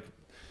the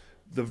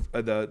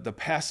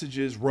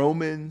passages,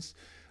 Romans.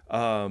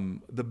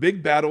 The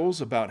big battles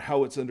about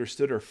how it's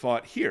understood are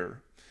fought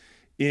here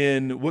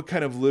in what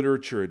kind of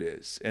literature it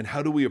is and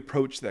how do we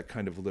approach that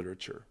kind of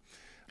literature.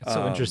 It's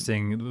so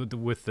interesting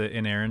with the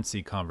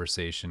inerrancy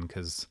conversation,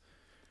 because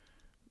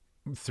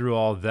through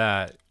all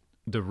that,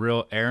 the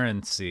real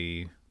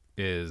errancy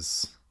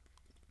is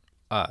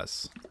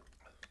us.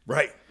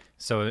 Right.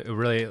 So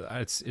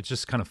it's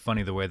just kind of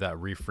funny the way that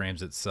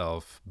reframes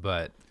itself,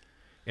 but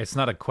it's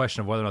not a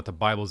question of whether or not the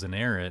Bible's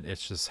inerrant.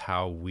 It's just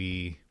how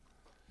we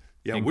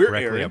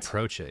incorrectly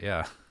approach it.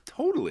 Yeah,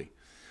 totally.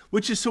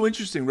 Which is so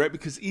interesting, right?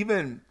 Because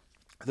even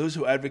those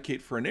who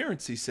advocate for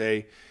inerrancy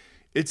say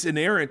it's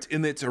inerrant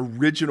in its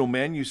original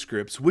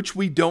manuscripts, which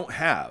we don't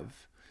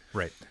have.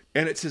 Right.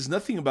 And it says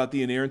nothing about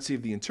the inerrancy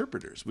of the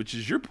interpreters, which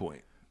is your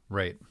point.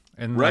 Right.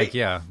 And right? like,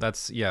 yeah,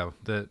 that's, yeah,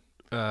 the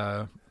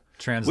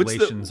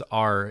translations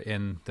are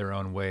in their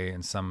own way,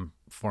 in some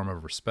form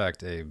of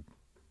respect, a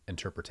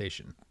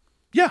interpretation.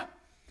 Yeah.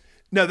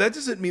 Now, that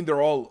doesn't mean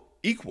they're all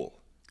equal.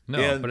 No,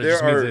 and but it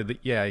just means that,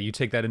 yeah, you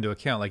take that into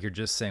account, like you're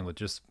just saying with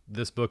just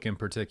this book in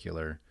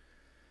particular.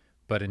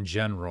 But in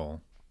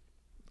general,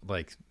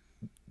 like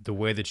the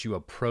way that you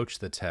approach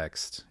the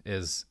text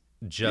is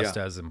just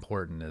as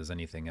important as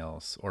anything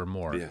else, or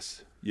more.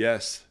 Yes.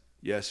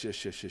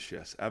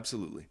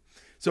 Absolutely.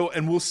 So,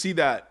 and we'll see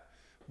that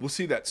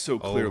so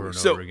clearly. Over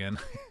and over again.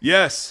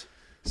 Yes.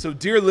 So,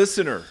 dear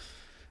listener,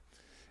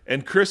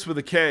 and Chris with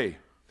a K,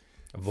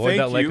 avoid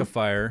that lake of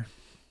fire.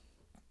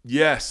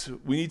 Yes,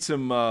 we need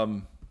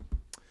some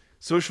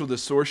social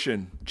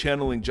distortion,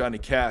 channeling Johnny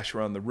Cash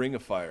around the ring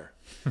of fire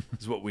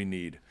is what we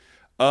need.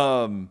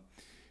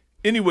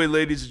 Anyway,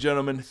 ladies and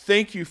gentlemen,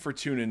 thank you for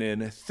tuning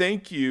in.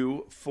 Thank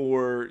you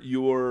for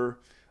your,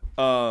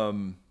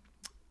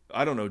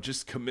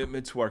 just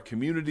commitment to our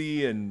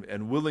community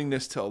and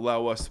willingness to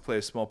allow us to play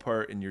a small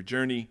part in your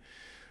journey.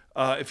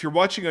 If you're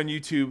watching on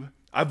YouTube,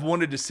 I've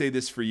wanted to say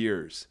this for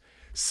years.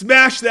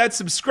 Smash that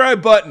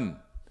subscribe button.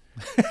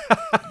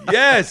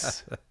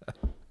 Yes.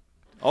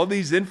 All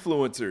these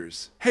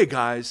influencers. Hey,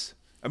 guys.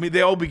 I mean,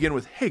 they all begin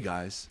with, hey,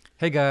 guys.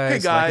 Hey, guys. Hey,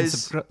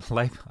 guys.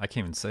 I can't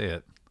even say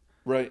it.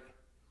 Right.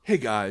 Hey,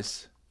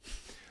 guys.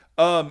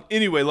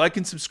 Anyway, like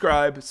and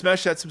subscribe.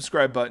 Smash that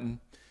subscribe button.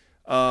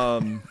 I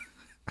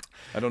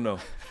don't know.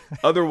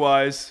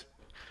 Otherwise,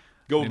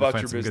 go about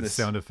your business. Good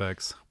sound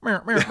effects.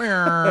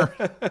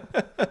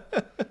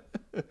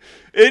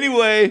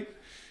 Anyway,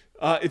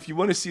 if you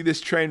want to see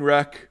this train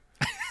wreck,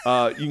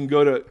 you can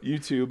go to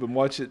YouTube and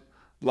watch it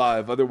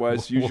live.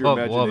 Otherwise, use your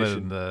imagination. We'll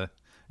have it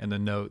in the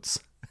notes.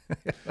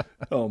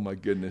 Oh, my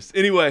goodness.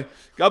 Anyway,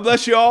 God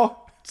bless you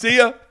all. See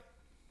ya.